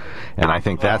hopper. And I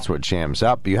think that's what jams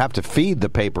up. You have to feed the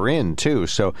paper in too.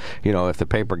 So if the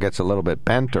paper gets a little bit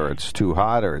bent or it's too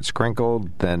hot or it's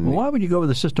crinkled, then why would you go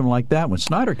with a system like that when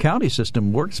Snyder County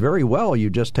system works very well? You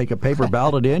just take a paper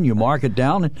ballot in, you mark it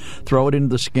down, and throw it into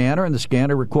the scanner, and the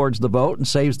scanner records the vote and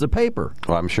saves the paper.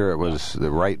 Well, I'm sure it was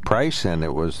the right price, and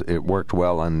it worked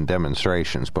well in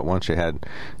demonstrations, but once you had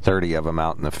 30 of them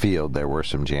out in the field, there were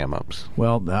some jam-ups.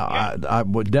 Well,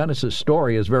 Dennis's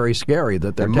story is very scary,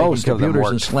 that they're taking computers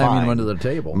and slamming them under the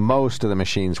table. Most of the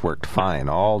machines worked fine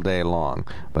all day long,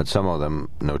 but some of them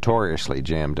notoriously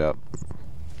jammed up.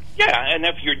 Yeah, and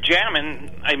if you're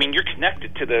jamming, I mean, you're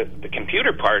connected to the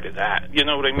computer part of that. You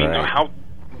know what I mean? Right. How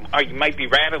you might be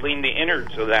rattling the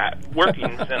innards of that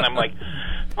workings, and I'm like,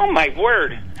 oh, my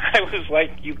word. I was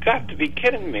like, you've got to be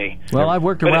kidding me. Well, I've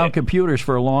worked around computers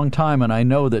for a long time, and I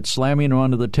know that slamming them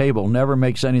under the table never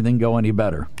makes anything go any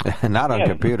better. Not on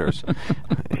computers.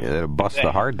 It'll bust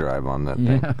the hard drive on that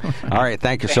thing. All right,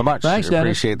 thank you so much. Thanks, Dennis.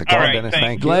 Appreciate the call, right, Dennis.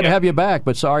 Thank you. Glad to have you back,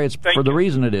 but sorry it's for the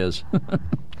reason it is.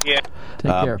 Yeah.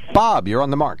 Take care. Bob, you're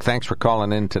on the mark. Thanks for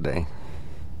calling in today.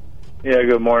 Yeah,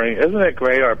 good morning. Isn't it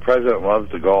great our president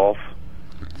loves to golf?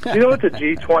 Do you know what the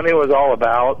G20 was all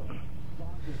about?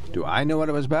 Do I know what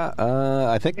it was about?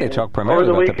 I think they talked primarily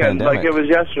over the about weekend, the pandemic. like it was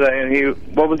yesterday,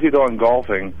 and what was he doing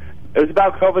golfing? It was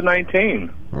about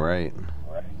COVID-19. Right.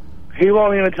 He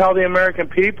won't even tell the American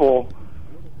people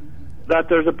that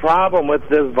there's a problem with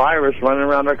this virus running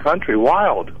around our country.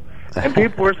 Wild. And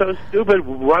people were so stupid,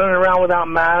 running around without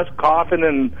masks, coughing,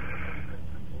 and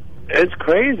it's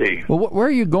crazy. Well, where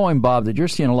are you going, Bob, that you're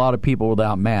seeing a lot of people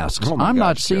without masks? I'm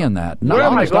not seeing that. No, where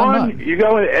am I going? You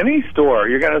go in any store,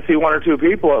 you're going to see one or two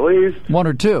people at least. One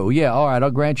or two, yeah, all right, I'll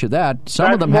grant you that.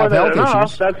 Some of them have health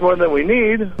issues. That's more than we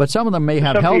need. But some of them may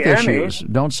have health issues.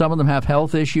 Don't some of them have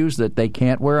health issues that they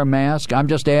can't wear a mask? I'm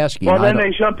just asking. Well, then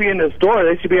they shouldn't be in the store.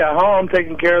 They should be at home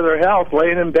taking care of their health,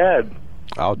 laying in bed.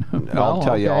 I'll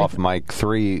tell you off mic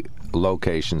 3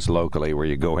 locations locally where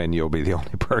you go in, you'll be the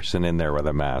only person in there with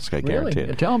a mask. I guarantee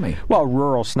it. Tell me. Well,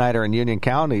 rural Snyder and Union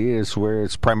County is where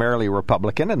it's primarily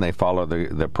Republican, and they follow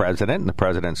the president, and the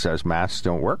president says masks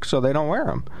don't work, so they don't wear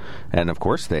them. And of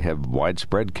course, they have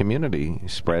widespread community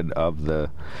spread of the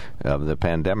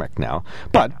pandemic now.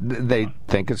 But they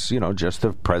think it's just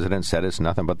the president said it's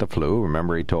nothing but the flu.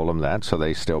 Remember, he told them that, so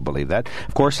they still believe that.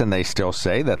 Of course, and they still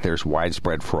say that there's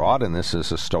widespread fraud, and this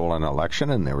is a stolen election,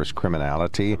 and there was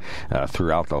criminality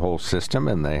throughout the whole system,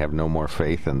 and they have no more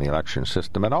faith in the election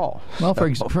system at all. Well,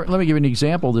 let me give you an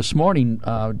example. This morning,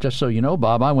 just so you know,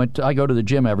 Bob, I go to the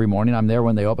gym every morning. I'm there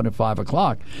when they open at 5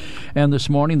 o'clock. And this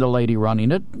morning, the lady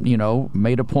running it,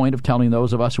 made a point of telling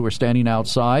those of us who were standing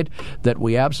outside that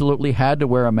we absolutely had to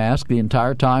wear a mask the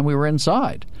entire time we were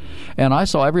inside. And I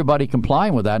saw everybody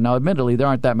complying with that. Now, admittedly, there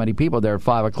aren't that many people there at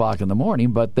 5 o'clock in the morning,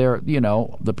 but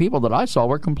the people that I saw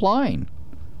were complying.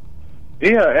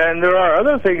 Yeah, and there are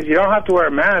other things. You don't have to wear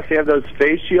a mask. You have those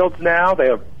face shields now. They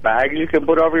have bags you can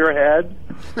put over your head.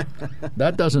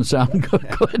 That doesn't sound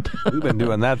good. We've been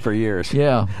doing that for years.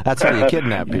 Yeah. That's how you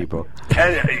kidnap people.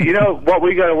 And what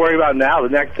we got to worry about now, the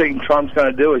next thing Trump's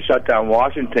going to do is shut down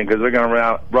Washington because they're going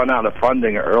to run out of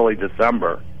funding in early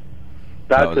December.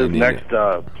 That's his next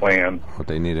plan. But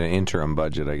they need an interim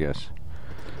budget, I guess.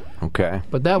 Okay.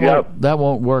 But that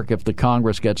won't work if the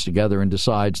Congress gets together and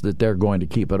decides that they're going to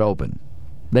keep it open.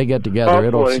 They get together, Hopefully.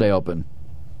 It'll stay open.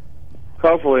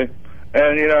 Hopefully.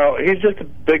 And, he's just a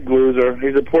big loser.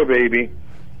 He's a poor baby.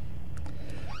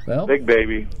 Well, big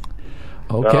baby.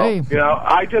 Okay. So,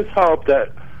 I just hope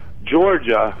that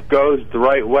Georgia goes the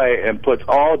right way and puts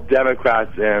all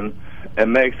Democrats in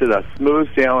and makes it a smooth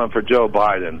sailing for Joe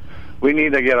Biden. We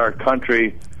need to get our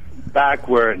country back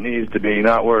where it needs to be,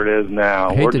 not where it is now.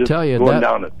 I hate We're to just tell you, going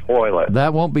down the toilet.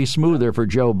 That won't be smoother for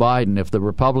Joe Biden if the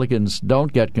Republicans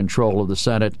don't get control of the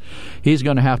Senate. He's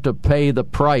going to have to pay the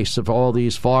price of all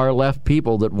these far-left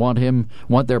people that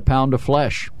want their pound of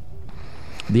flesh.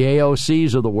 The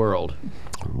AOCs of the world.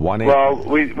 Well,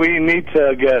 we need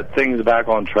to get things back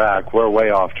on track. We're way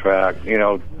off track.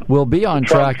 We'll be on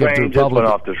track if the Republicans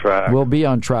off the track. We'll be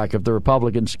on track if the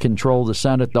Republicans control the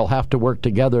Senate. They'll have to work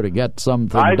together to get something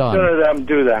done. I'd sooner them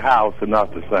do the House and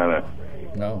not the Senate.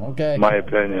 No, okay. My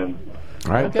opinion.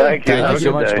 All right. Okay. Thank you. Thank you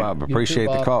so much, day. Bob. Appreciate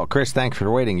too, the Bob. call. Chris, thanks for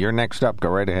waiting. You're next up. Go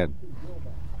right ahead.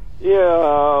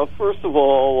 Yeah, first of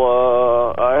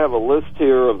all, I have a list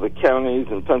here of the counties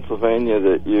in Pennsylvania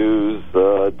that use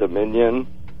Dominion,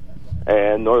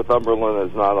 and Northumberland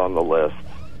is not on the list.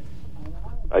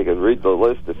 I can read the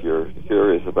list if you're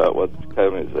curious about what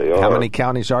counties they are. How many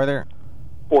counties are there?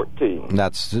 14.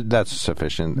 That's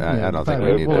sufficient. I don't think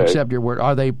Fine. we need We'll to. accept your word.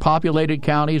 Are they populated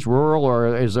counties, rural,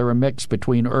 or is there a mix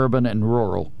between urban and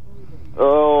rural?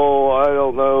 Oh, I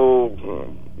don't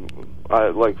know.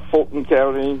 Like Fulton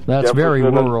County, That's Jefferson very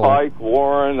and rural. Pike,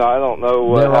 Warren. I don't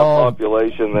know They're how all-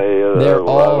 population they're I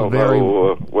all don't very-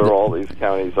 know where all these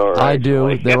counties are. I do.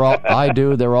 actually. They're all. I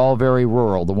do. They're all very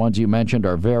rural. The ones you mentioned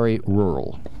are very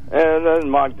rural. And then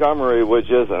Montgomery, which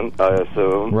isn't, I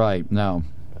assume. Right. No.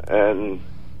 And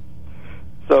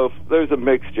so there's a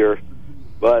mixture,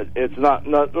 but it's not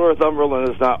Northumberland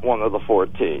is not one of the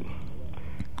 14.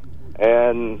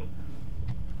 And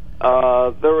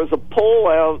there was a poll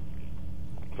out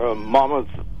from Monmouth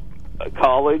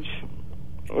College,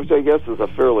 which I guess is a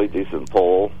fairly decent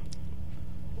poll,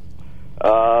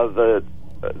 that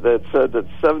said that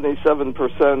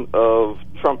 77% of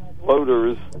Trump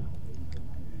voters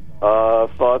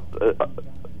thought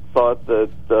that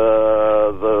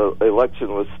the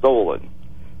election was stolen.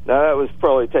 Now, that was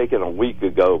probably taken a week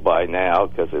ago by now,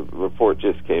 because the report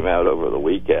just came out over the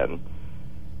weekend.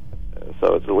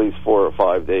 So it's at least 4 or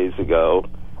 5 days ago.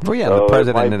 Well, yeah, So the it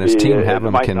president might and his be- team have it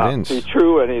him might convinced. not be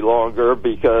true any longer,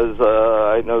 because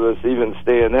I noticed even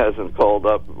Stan hasn't called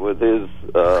up with his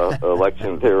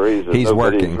election theories, and He's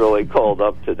nobody's working. really called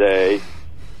up today.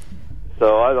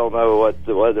 So I don't know what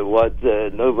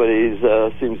nobody's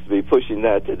seems to be pushing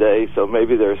that today. So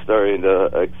maybe they're starting to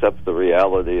accept the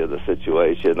reality of the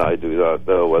situation. I do not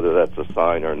know whether that's a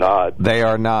sign or not. They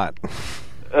are not.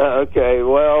 Okay,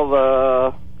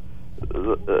 well,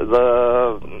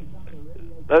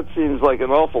 that seems like an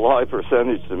awful high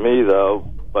percentage to me, though.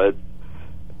 But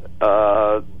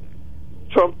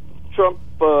Trump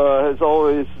has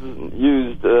always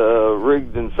used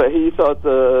rigged, and he thought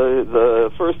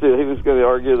the first he was going to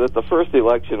argue that the first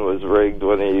election was rigged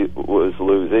when he was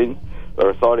losing,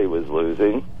 or thought he was going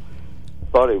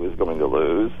to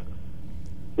lose.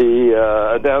 He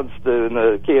announced in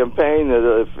the campaign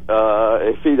that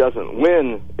if he doesn't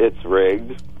win, it's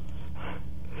rigged.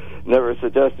 Never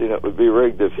suggesting it would be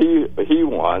rigged if he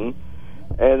won,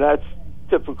 and that's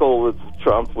typical with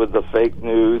Trump, with the fake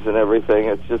news and everything.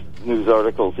 It's just news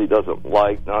articles he doesn't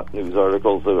like, not news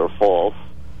articles that are false.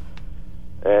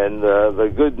 And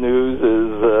the good news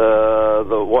is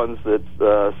the ones that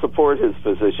support his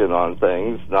position on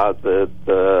things, not that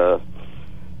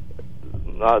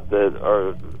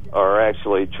are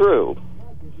actually true.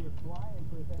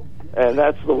 And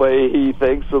that's the way he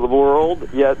thinks of the world,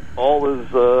 yet all his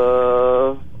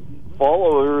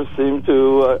followers seem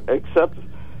to accept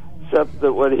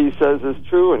that what he says is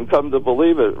true and come to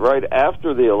believe it. Right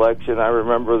after the election, I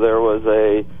remember there was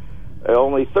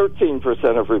only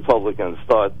 13% of Republicans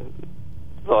thought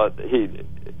it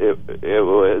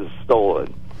was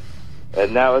stolen.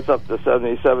 And now it's up to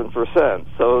 77%.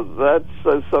 So that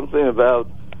says something about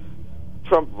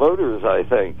Trump voters, I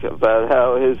think, about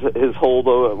how his hold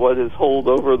what his hold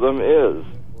over them is.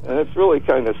 And it's really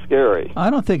kind of scary. I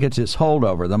don't think it's his hold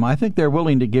over them. I think they're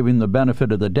willing to give him the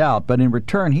benefit of the doubt, but in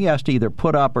return, he has to either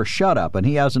put up or shut up, and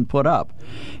he hasn't put up.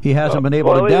 He hasn't been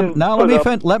able to. Now,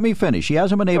 let me finish. He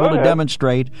hasn't been able to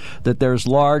demonstrate that there's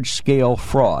large-scale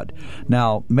fraud.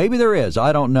 Now, maybe there is.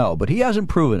 I don't know, but he hasn't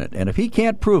proven it. And if he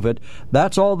can't prove it,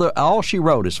 that's all she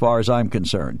wrote, as far as I'm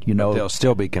concerned. They'll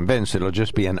still be convinced it'll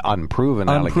just be an unproven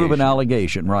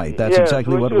allegation. Right? That's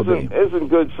exactly what it will be. Isn't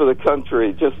good for the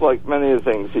country, just like many of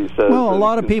the things he says. Well, a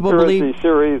lot of people believe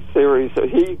theories that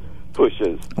he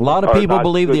pushes. A lot of people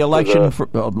believe the election.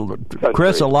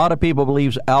 Chris, a lot of people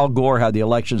believe Al Gore had the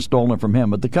election stolen from him,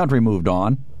 but the country moved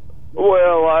on.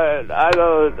 Well, I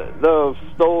don't know if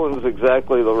stolen is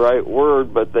exactly the right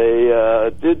word, but they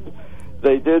did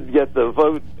get the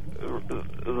vote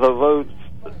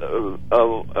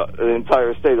of the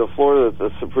entire state of Florida that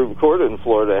the Supreme Court in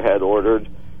Florida had ordered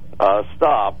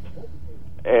stopped.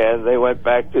 And they went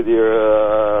back to his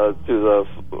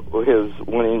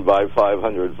winning by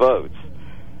 500 votes.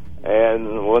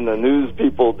 And when the news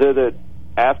people did it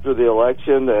after the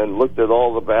election and looked at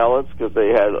all the ballots, because they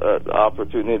had an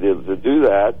opportunity to do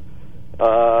that,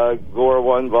 Gore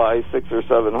won by 600 or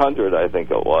 700, I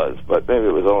think it was, but maybe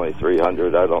it was only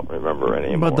 300. I don't remember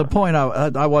anymore. But the point,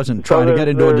 I wasn't trying to get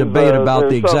into a debate about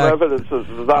the exact.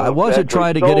 I wasn't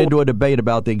trying to get into a debate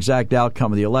about the exact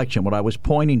outcome of the election. What I was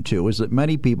pointing to is that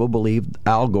many people believed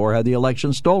Al Gore had the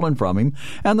election stolen from him,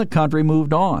 and the country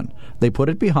moved on. They put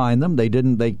it behind them. They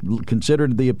didn't. They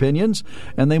considered the opinions,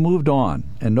 and they moved on.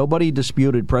 And nobody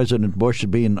disputed President Bush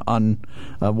being not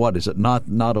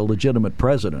a legitimate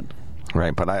president.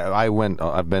 Right, but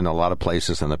I've been a lot of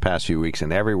places in the past few weeks,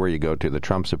 and everywhere you go to, the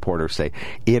Trump supporters say,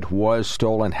 it was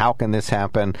stolen. How can this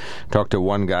happen? Talked to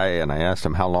one guy, and I asked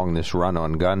him how long this run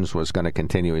on guns was going to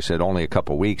continue. He said only a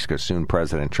couple weeks, because soon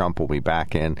President Trump will be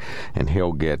back in, and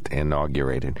he'll get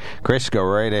inaugurated. Chris, go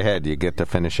right ahead. You get to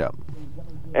finish up.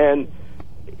 And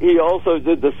he also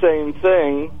did the same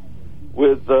thing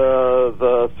with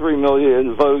the 3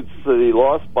 million votes that he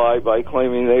lost by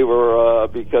claiming they were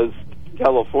because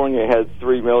California had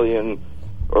 3 million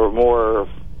or more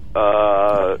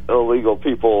illegal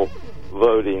people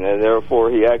voting, and therefore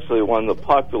he actually won the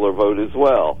popular vote as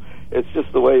well. It's just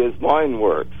the way his mind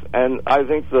works. And I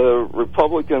think the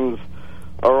Republicans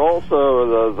are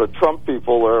also, the Trump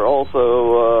people are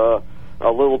also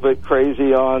a little bit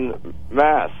crazy on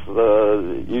masks.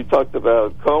 You talked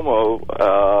about Cuomo,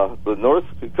 the North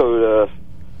Dakota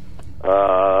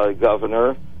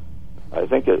governor. I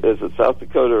think is it South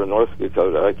Dakota or North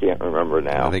Dakota? I can't remember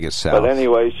now. I think it's South. But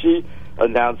anyway, she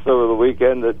announced over the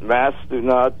weekend that masks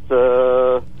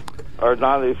are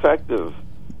not effective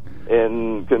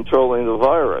in controlling the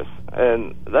virus,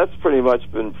 and that's pretty much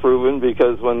been proven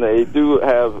because when they do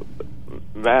have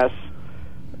masks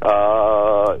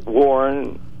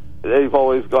worn, they've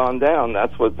always gone down.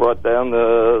 That's what brought down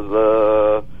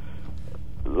the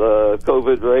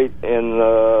COVID rate in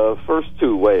the first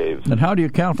two waves. And how do you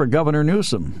account for Governor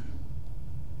Newsom?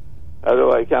 How do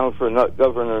I account for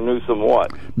Governor Newsom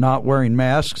what? Not wearing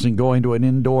masks and going to an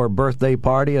indoor birthday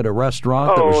party at a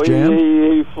restaurant that was jammed?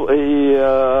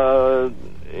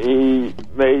 He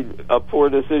made a poor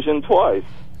decision twice.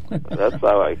 That's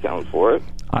how I account for it.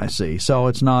 I see. So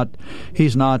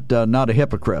he's not a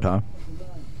hypocrite, huh?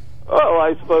 Oh,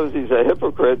 I suppose he's a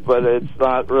hypocrite, but it's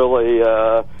not really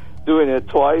doing it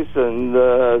twice and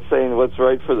saying what's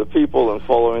right for the people and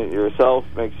following it yourself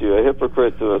makes you a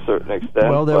hypocrite to a certain extent.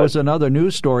 Well, there was another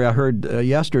news story I heard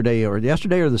yesterday or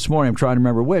this morning, I'm trying to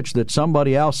remember which, that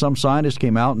somebody else, some scientist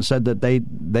came out and said that the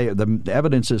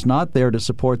evidence is not there to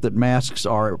support that masks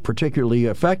are particularly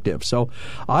effective. So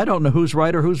I don't know who's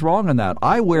right or who's wrong on that.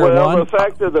 I wear one. Well, the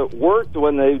fact that it worked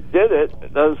when they did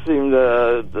it does seem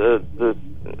to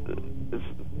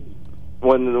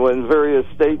when various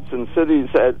states and cities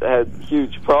had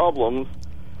huge problems,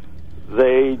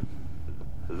 COVID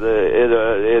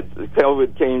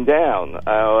came down.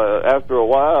 After a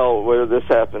while, where this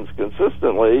happens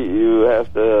consistently, you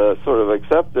have to sort of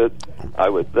accept it, I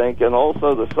would think. And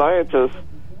also the scientists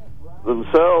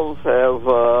themselves have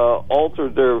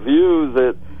altered their view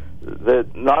that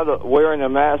not wearing a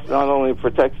mask not only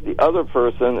protects the other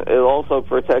person, it also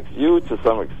protects you to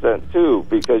some extent too,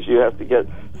 because you have to get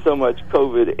so much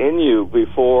COVID in you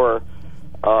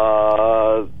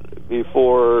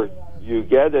before you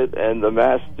get it, and the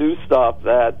masks do stop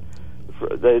that.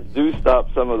 They do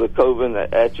stop some of the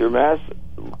COVID at your mask.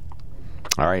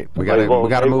 All right, we got to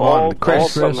move on.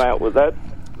 Chris, come out with that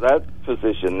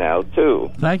position now too.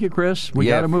 Thank you, Chris. We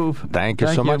got to move. Thank you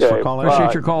so much for calling.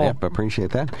 Appreciate your call. Yep, appreciate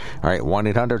that. All right,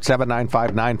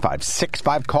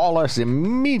 1-800-795-9565. Call us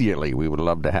immediately. We would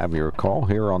love to have your call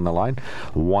here on the line.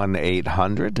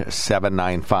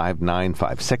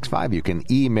 1-800-795-9565. You can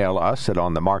email us at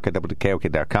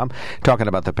onthemark@wkok.com talking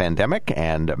about the pandemic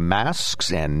and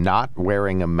masks and not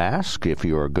wearing a mask if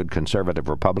you're a good conservative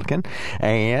Republican.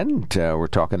 And we're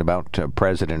talking about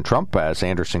President Trump, as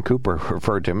Anderson Cooper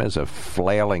referred to him as a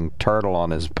flailing turtle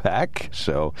on his back.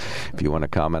 So if you want to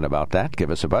comment about that,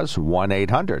 give us a buzz.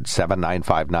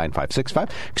 1-800-795-9565.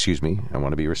 Excuse me, I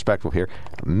want to be respectful here.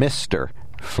 Mr.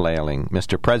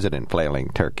 President flailing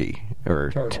turkey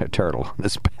or turtle on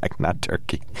his back, not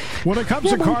turkey. When it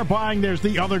comes to car buying, there's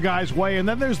the other guy's way, and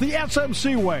then there's the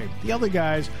SMC way. The other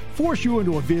guys force you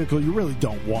into a vehicle you really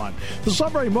don't want. The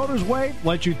Sunbury Motors way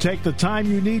lets you take the time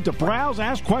you need to browse,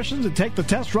 ask questions, and take the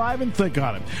test drive and think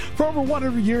on it. For over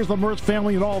 100 years, the Mertz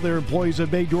family and all their employees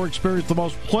have made your experience the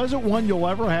most pleasant one you'll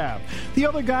ever have. The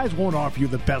other guys won't offer you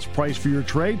the best price for your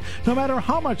trade, no matter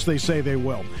how much they say they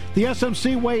will. The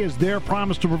SMC way is their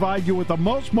promise to provide you with the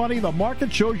most money the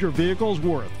market shows your vehicle's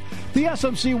worth. The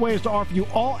SMC way is to offer you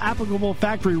all applicable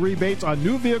factory rebates on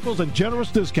new vehicles and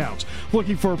generous discounts.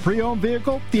 Looking for a pre-owned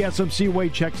vehicle? The SMC way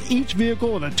checks each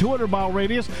vehicle in a 200-mile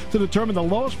radius to determine the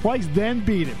lowest price, then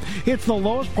beat it. It's the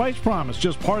lowest price promise,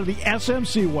 just part of the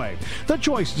SMC way. The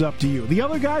choice is up to you. The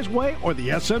other guy's way or the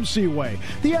SMC way.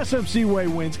 The SMC way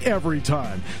wins every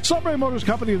time. Sunbury Motors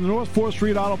Company in the North 4th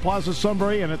Street Auto Plaza,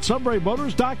 Sunbury, and at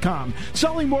sunburymotors.com.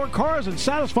 Selling more cars and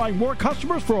satisfying more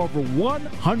customers for over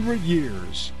 100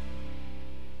 years.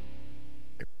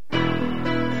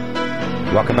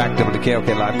 Welcome back to the KOK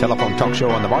Live Telephone Talk Show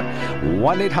on the Mark.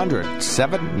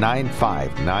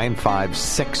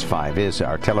 1-800-795-9565 is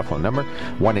our telephone number.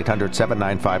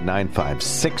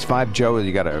 1-800-795-9565. Joe,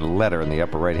 you got a letter in the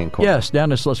upper right-hand corner. Yes,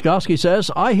 Dennis Laskowski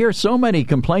says, I hear so many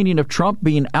complaining of Trump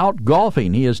being out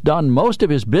golfing. He has done most of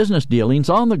his business dealings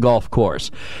on the golf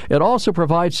course. It also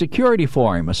provides security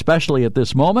for him, especially at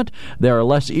this moment. There are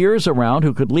less ears around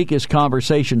who could leak his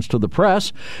conversations to the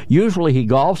press. Usually he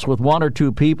golfs with one or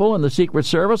two people, and the Secret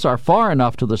Service are far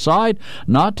enough to the side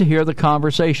not to hear the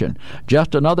conversation.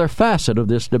 Just another facet of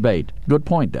this debate. Good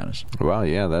point, Dennis. Well,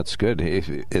 yeah, that's good.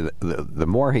 The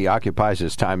more he occupies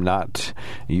his time not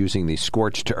using the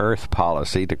scorched earth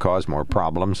policy to cause more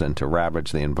problems and to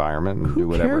ravage the environment and do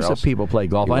whatever else. Who cares if people play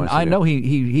golf? I know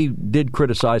he did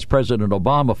criticize President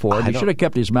Obama for it. He should have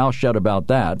kept his mouth shut about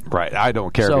that. Right. I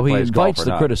don't care so if he plays golf or not. So he invites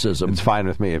the criticism. It's fine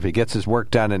with me. If he gets his work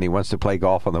done and he wants to play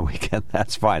golf on the weekend,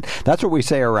 that's fine. That's what we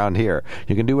say around here.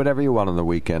 You can do whatever you want on the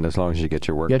weekend as long as you get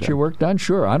your work done. Get your work done?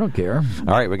 Sure, I don't care.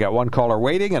 All right, we got one caller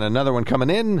waiting and another one coming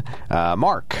in.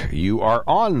 Mark, you are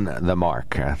on the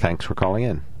Mark. Thanks for calling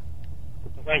in.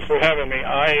 Thanks for having me.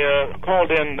 I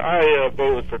called in. I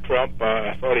voted for Trump.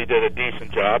 I thought he did a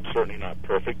decent job. Certainly not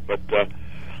perfect, but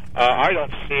I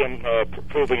don't see him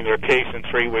proving their case in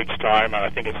 3 weeks' time, and I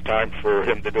think it's time for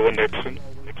him to do a Nixon.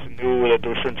 Nixon knew that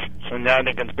there was some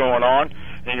shenanigans going on,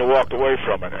 and he walked away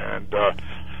from it, and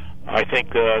I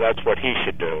think that's what he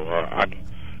should do. I'm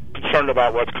concerned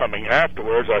about what's coming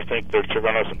afterwards. I think that you're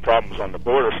going to have some problems on the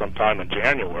border sometime in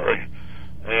January.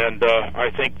 And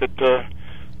I think that the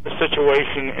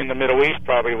situation in the Middle East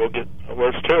probably will get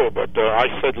worse too. But I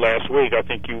said last week, I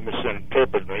think you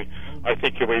misinterpreted me, I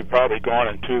think you'll be probably gone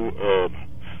in 2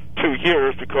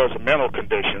 years because of mental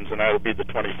conditions, and that'll be the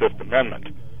 25th Amendment.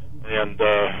 And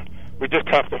we just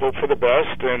have to hope for the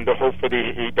best, and hope that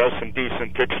he does some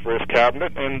decent picks for his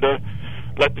cabinet, and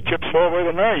let the chips fall where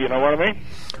they may, you know what I mean?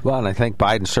 Well, and I think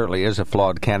Biden certainly is a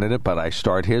flawed candidate, but I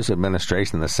start his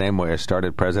administration the same way I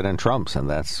started President Trump's, and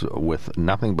that's with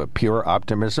nothing but pure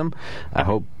optimism. I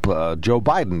hope Joe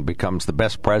Biden becomes the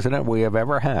best president we have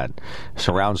ever had,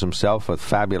 surrounds himself with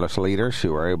fabulous leaders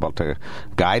who are able to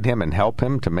guide him and help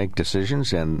him to make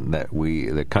decisions, and that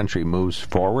the country moves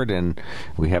forward, and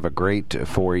we have a great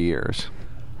 4 years.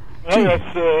 Well,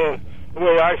 that's the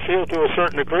way I feel to a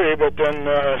certain degree, but then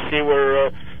see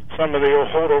where some of the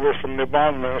holdovers from the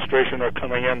Obama administration are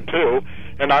coming in too.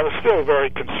 And I was still very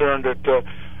concerned that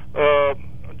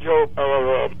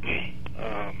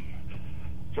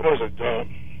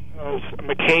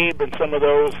McCabe and some of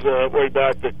those way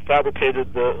back that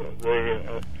fabricated the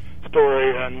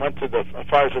story and went to the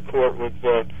FISA court with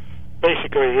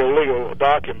basically illegal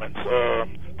documents.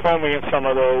 Comey and some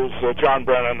of those, John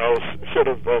Brennan, those should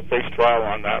have faced trial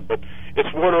on that. But it's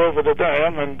water over the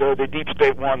dam, and the deep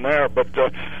state won there. But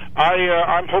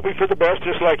I'm hoping for the best,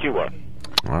 just like you are.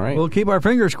 All right. We'll keep our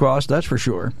fingers crossed, that's for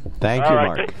sure. Thank you,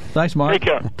 Mark. Thanks, Mark. Take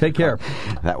care. Take care.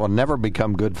 That will never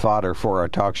become good fodder for our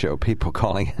talk show. People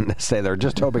calling in to say they're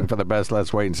just hoping for the best.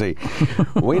 Let's wait and see.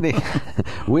 We need the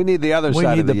other side of the issue.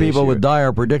 We need the people with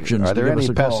dire predictions. Are there to give any us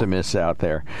a call. pessimists out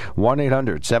there?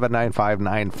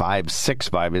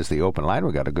 1-800-795-9565 is the open line.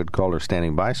 We've got a good caller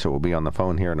standing by, so we'll be on the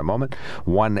phone here in a moment.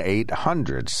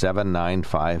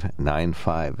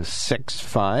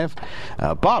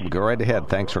 1-800-795-9565. Bob, go right ahead.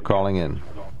 Thanks for calling in.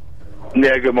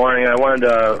 Yeah, good morning. I wanted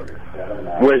to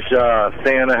wish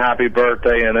Stan a happy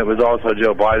birthday, and it was also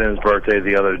Joe Biden's birthday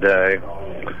the other day.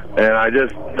 And I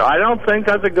don't think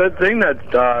that's a good thing that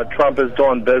Trump is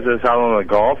doing business out on the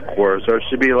golf course. There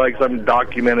should be like some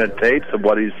documented tapes of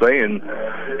what he's saying.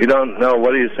 You don't know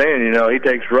what he's saying. You know, he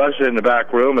takes Russia in the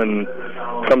back room and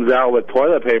comes out with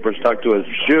toilet paper stuck to his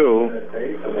shoe.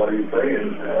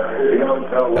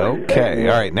 Okay,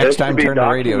 all right. Next time, turn the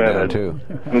radio down, too.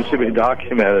 It should be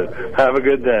documented. Have a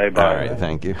good day. Bye. All right,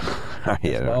 thank you.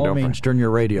 Yeah, by all means, turn your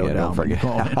radio down. Don't forget.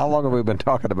 How long have we been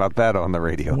talking about that on the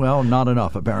radio? Well, not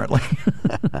enough, apparently. All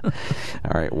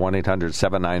right,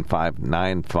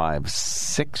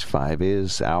 1-800-795-9565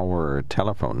 is our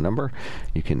telephone number.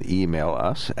 You can email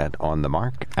us at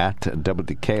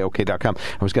onthemark@wkok.com.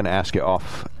 I was going to ask you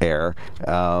off air,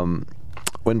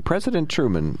 When President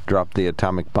Truman dropped the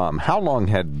atomic bomb, how long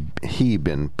had he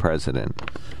been president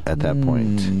at that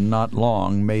point? Not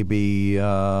long, maybe 8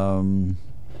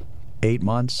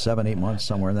 months, 7-8 months,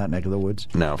 somewhere in that neck of the woods.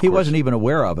 No, he wasn't even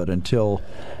aware of it until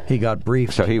he got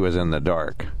briefed. So he was in the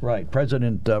dark. Right.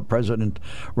 President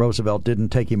Roosevelt didn't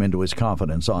take him into his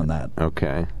confidence on that.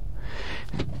 Okay.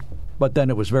 But then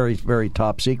it was very, very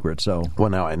top secret. So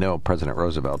well, now I know President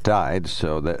Roosevelt died,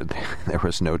 so that there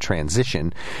was no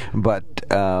transition. But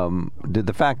did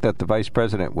the fact that the vice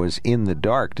president was in the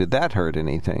dark, did that hurt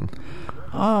anything?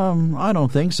 I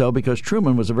don't think so, because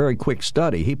Truman was a very quick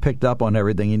study. He picked up on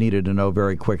everything he needed to know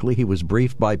very quickly. He was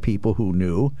briefed by people who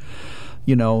knew.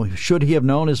 You know, should he have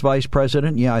known as vice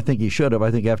president? Yeah, I think he should have.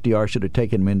 I think FDR should have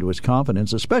taken him into his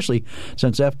confidence, especially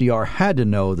since FDR had to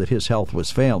know that his health was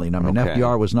failing. I mean,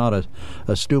 FDR was not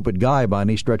a stupid guy by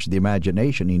any stretch of the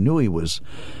imagination. He knew he was.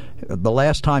 The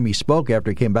last time he spoke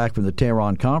after he came back from the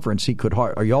Tehran conference,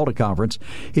 or Yalta conference,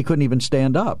 he couldn't even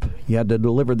stand up. He had to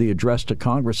deliver the address to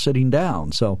Congress sitting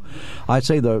down. So I'd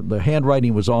say the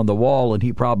handwriting was on the wall, and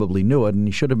he probably knew it, and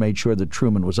he should have made sure that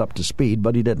Truman was up to speed,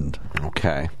 but he didn't.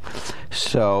 Okay.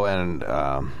 So,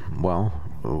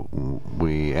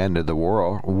 we ended the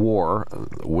war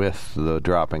with the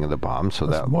dropping of the bomb. So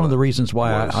that's one of the reasons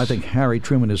why I think Harry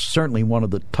Truman is certainly one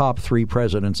of the top three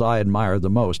presidents I admire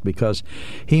the most, because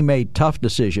he made tough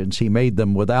decisions. He made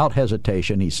them without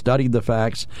hesitation. He studied the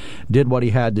facts, did what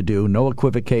he had to do, no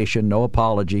equivocation, no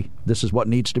apology. This is what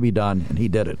needs to be done, and he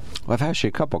did it. Well, I've asked you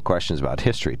a couple of questions about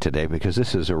history today, because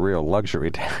this is a real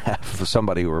luxury to have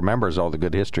somebody who remembers all the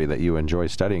good history that you enjoy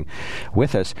studying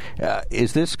with us.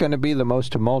 Is this going to be the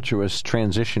most tumultuous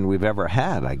transition we've ever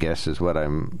had, I guess, is what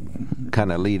I'm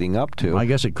kind of leading up to. I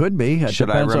guess it could be. Should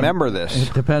I remember this?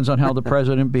 It depends on how the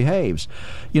president behaves.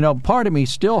 You know, part of me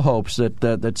still hopes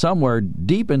that somewhere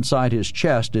deep inside his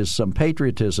chest is some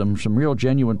patriotism, some real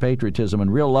genuine patriotism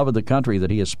and real love of the country that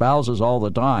he espouses all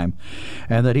the time,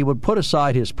 and that he would put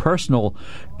aside his personal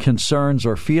concerns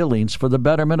or feelings for the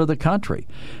betterment of the country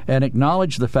and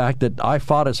acknowledge the fact that I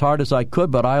fought as hard as I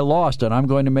could, but I lost, and I'm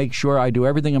going to make sure I do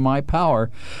everything in my power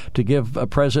to give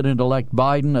President-elect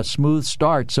Biden a smooth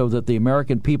start so that the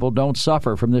American people don't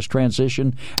suffer from this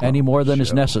transition any more than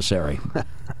is necessary.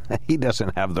 He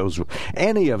doesn't have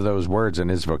any of those words in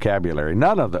his vocabulary.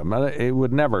 None of them. He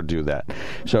would never do that.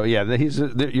 So, yeah,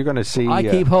 you're going to see... I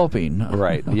keep hoping.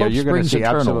 Right. Yeah, you're going to see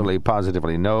absolutely,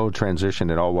 positively no transition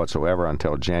at all whatsoever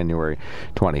until January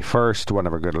 21st. One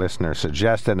of our good listeners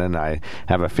suggested, and I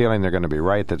have a feeling they're going to be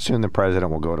right, that soon the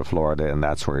president will go to Florida, and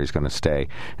that's where he's going to stay,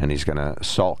 and he's going to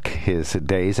sulk his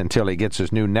days until he gets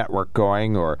his new network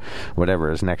going or whatever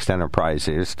his next enterprise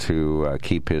is to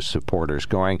keep his supporters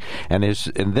going. And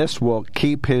this will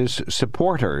keep his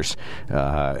supporters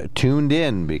tuned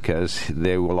in, because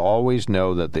they will always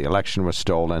know that the election was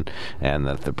stolen, and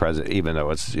that the president, even though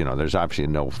it's, there's obviously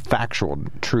no factual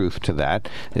truth to that,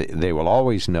 they will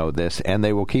always know this, and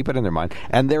they will keep it in their mind.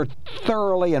 And they're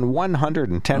thoroughly and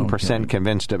 110%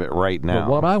 convinced of it right now.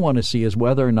 But what I want to see is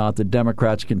whether or not the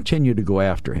Democrats continue to go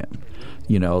after him.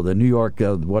 The New York,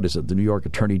 the New York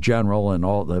Attorney General and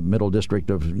all the Middle District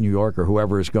of New York, or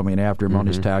whoever is going after him on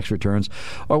his tax returns,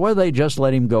 or whether they just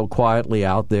let him go quietly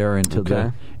out there into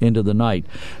the night.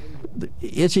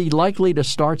 Is he likely to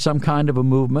start some kind of a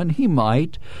movement? He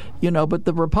might, but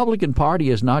the Republican Party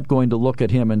is not going to look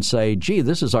at him and say, gee,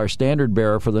 this is our standard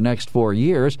bearer for the next 4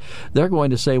 years. They're going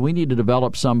to say, we need to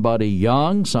develop somebody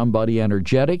young, somebody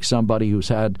energetic, somebody who's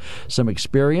had some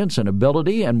experience and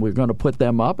ability, and we're going to put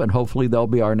them up, and hopefully they'll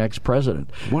be our next president.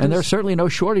 There's certainly no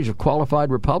shortage of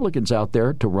qualified Republicans out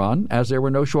there to run, as there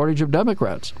were no shortage of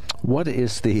Democrats. What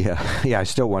is the... I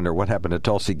still wonder what happened to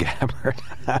Tulsi Gabbard.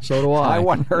 So do I. I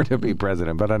want her to be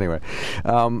president. But anyway,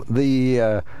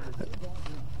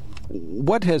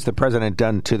 what has the president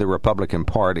done to the Republican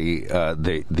Party,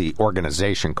 the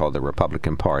organization called the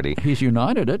Republican Party? He's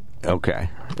united it. Okay.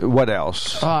 What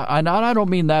else? I don't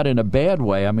mean that in a bad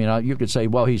way. I mean, you could say,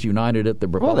 well, he's united it. The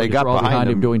Republicans are all behind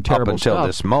him doing terrible stuff. Up until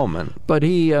this moment. But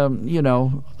he,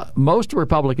 most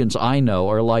Republicans I know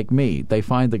are like me. They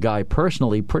find the guy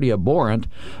personally pretty abhorrent,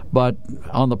 but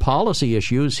on the policy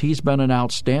issues, he's been an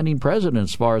outstanding president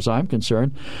as far as I'm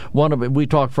concerned. We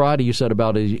talked Friday, you said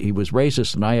about he was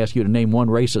racist, and I asked you to name one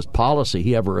racist policy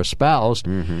he ever espoused,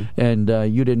 and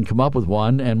you didn't come up with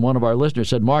one. And one of our listeners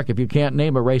said, Mark, if you can't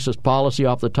name a racist policy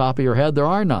off the top of your head, there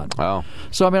are none. Oh.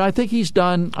 So, I mean, I think he's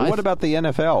done... What about the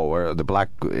NFL, where the black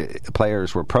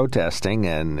players were protesting,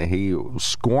 and he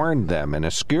scorned them and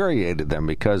excoriated them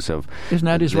because of... Isn't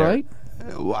that his right?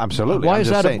 Well, absolutely. Why is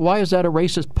that a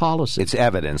racist policy? It's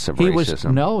evidence of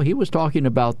racism. He was talking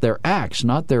about their acts,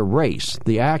 not their race.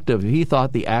 He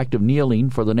thought the act of kneeling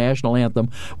for the national anthem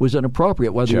was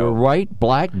inappropriate, whether you're white,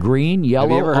 black, green,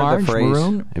 yellow, orange,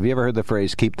 maroon. Have you ever heard the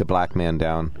phrase, keep the black man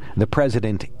down? The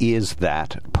president is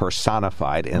that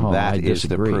personified, and that is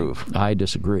the proof. I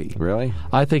disagree. Really?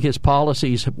 I think his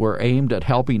policies were aimed at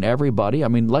helping everybody. I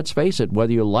mean, let's face it,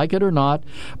 whether you like it or not,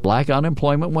 black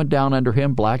unemployment went down under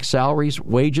him, black salaries,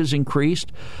 wages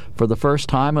increased for the first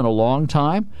time in a long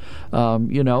time.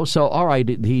 So all right,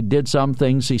 he did some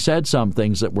things, he said some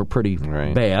things that were pretty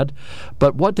bad,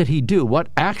 but what did he do? What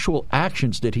actual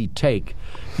actions did he take?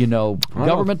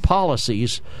 Government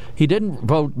policies. He didn't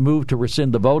move to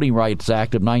rescind the Voting Rights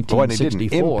Act of 1964. He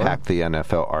didn't impact the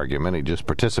NFL argument, he just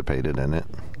participated in it.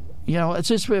 It's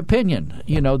his opinion.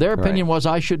 Their opinion was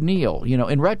I should kneel.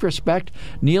 In retrospect,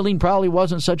 kneeling probably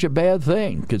wasn't such a bad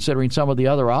thing, considering some of the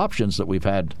other options that we've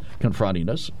had confronting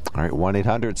us. All right,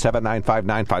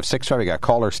 1-800-795-9565. We got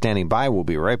callers standing by. We'll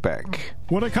be right back.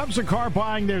 When it comes to car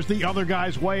buying, there's the other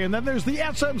guy's way, and then there's the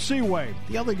SMC way.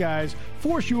 The other guys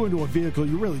force you into a vehicle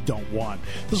you really don't want.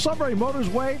 The Sunbury Motors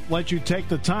way lets you take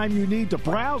the time you need to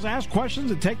browse, ask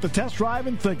questions, and take the test drive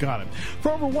and think on it.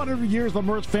 For over 100 years, the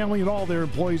Mertz family and all their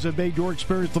employees have made your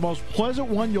experience the most pleasant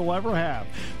one you'll ever have.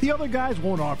 The other guys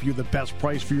won't offer you the best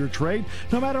price for your trade,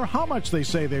 no matter how much they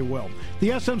say they will.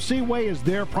 The SMC way is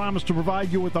their promise to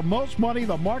provide you with the most money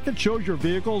the market shows your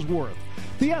vehicle is worth.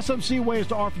 The SMC way is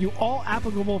to offer you all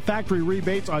applicable factory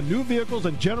rebates on new vehicles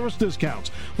and generous discounts.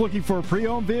 Looking for a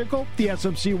pre-owned vehicle? The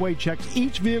SMC way checks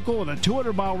each vehicle in a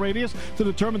 200-mile radius to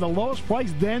determine the lowest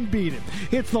price, then beat it.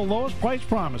 It's the lowest price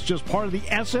promise, just part of the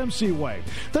SMC way.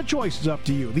 The choice is up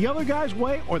to you, the other guy's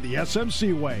way or the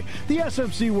SMC way. The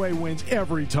SMC way wins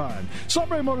every time.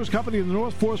 Sunbury Motors Company in the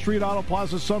North 4th Street Auto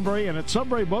Plaza, Sunbury, and at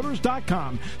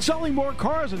sunburymotors.com. Selling more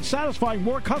cars and satisfying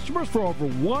more customers for over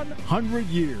 100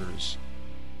 years.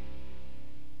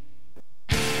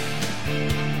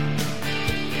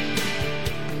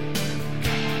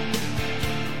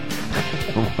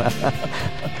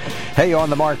 Hey, On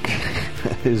the Mark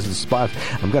is the spot.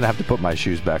 I'm going to have to put my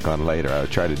shoes back on later. I'll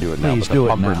try to do it now, but the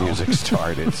bumper music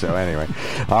started. So anyway,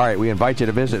 all right, we invite you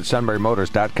to visit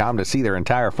sunburymotors.com to see their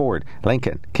entire Ford,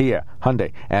 Lincoln, Kia,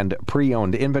 Hyundai, and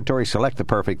pre-owned inventory. Select the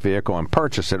perfect vehicle and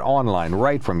purchase it online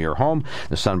right from your home.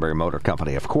 The Sunbury Motor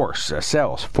Company, of course,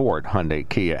 sells Ford, Hyundai,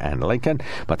 Kia, and Lincoln,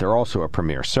 but they're also a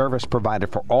premier service provider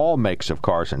for all makes of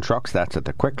cars and trucks. That's at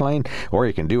the Quick Lane, or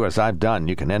you can do as I've done.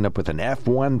 You can end up with an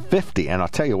F-150, and I'll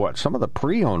tell you what, some of the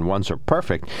pre-owned ones are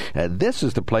perfect. This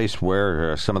is the place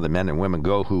where some of the men and women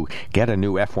go who get a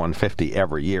new F-150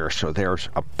 every year. So there's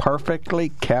a perfectly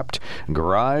kept,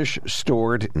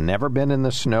 garage-stored, never been in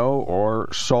the snow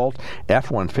or salt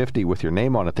F-150 with your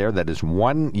name on it there that is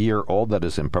 1 year old, that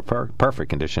is in perfect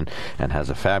condition and has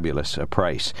a fabulous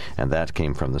price. And that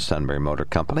came from the Sunbury Motor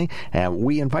Company. And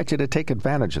we invite you to take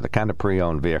advantage of the kind of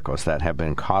pre-owned vehicles that have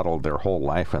been coddled their whole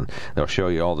life, and they'll show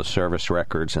you all the service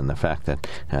records and the fact that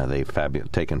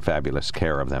they've taken fabulous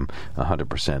care of them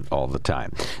 100% all the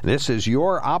time. This is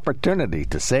your opportunity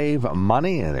to save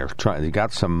money. You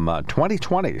got some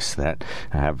 2020s that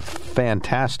have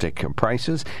fantastic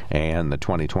prices, and the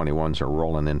 2021s are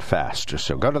rolling in fast.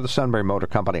 So go to the Sunbury Motor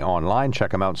Company online.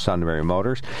 Check them out, Sunbury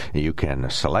Motors. You can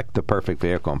select the perfect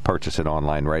vehicle and purchase it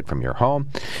online right from your home.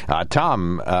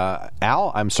 Tom,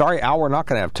 Al, I'm sorry, Al, we're not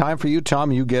going to have time for you.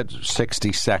 Tom, you get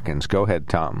 60 seconds. Go ahead,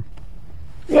 Tom.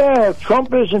 Yeah, if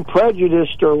Trump isn't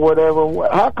prejudiced or whatever,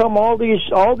 how come all these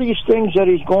things that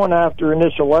he's going after in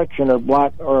this election are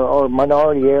black or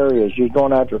minority areas? He's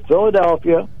going after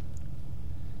Philadelphia,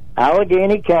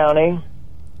 Allegheny County,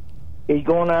 he's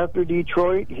going after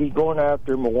Detroit, he's going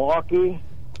after Milwaukee,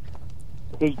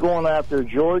 he's going after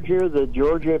Georgia, the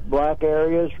Georgia black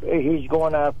areas, he's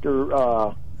going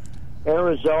after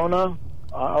Arizona.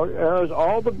 All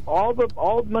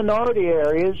the minority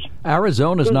areas.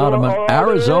 Arizona's not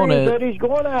Arizona that he's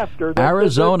going after.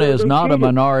 Arizona is not a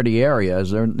minority area.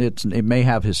 It may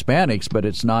have Hispanics, but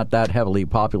it's not that heavily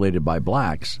populated by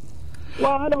blacks.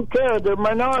 Well, I don't care. They're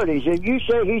minorities. If you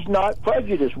say he's not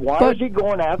prejudiced, why is he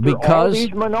going after all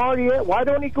these minority areas? Why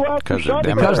don't he go after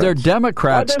Southern? Because they're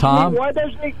Democrats, Tom. Why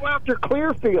doesn't he go after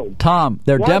Clearfield? Tom,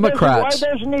 they're Democrats.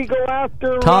 Why doesn't he go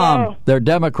after... Tom, they're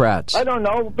Democrats. I don't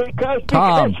know, because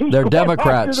Tom, they're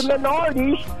Democrats. After the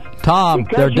minorities. Tom,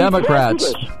 they're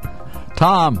Democrats.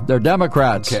 Tom, they're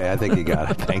Democrats. Okay, I think you got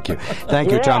it. Thank you.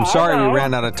 Thank you, Tom. Sorry we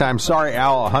ran out of time. Sorry,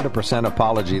 Al, 100%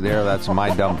 apology there. That's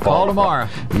my dumb fault. Call tomorrow.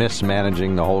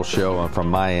 Mismanaging the whole show from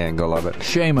my angle of it.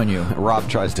 Shame on you. Rob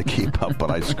tries to keep up,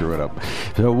 but I screw it up.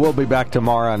 So we'll be back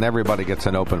tomorrow, and everybody gets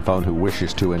an open phone who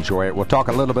wishes to enjoy it. We'll talk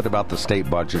a little bit about the state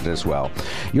budget as well.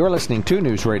 You're listening to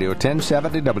News Radio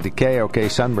 1070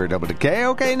 WKOK Sunbury,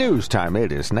 WKOK News Time.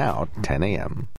 It is now 10 a.m.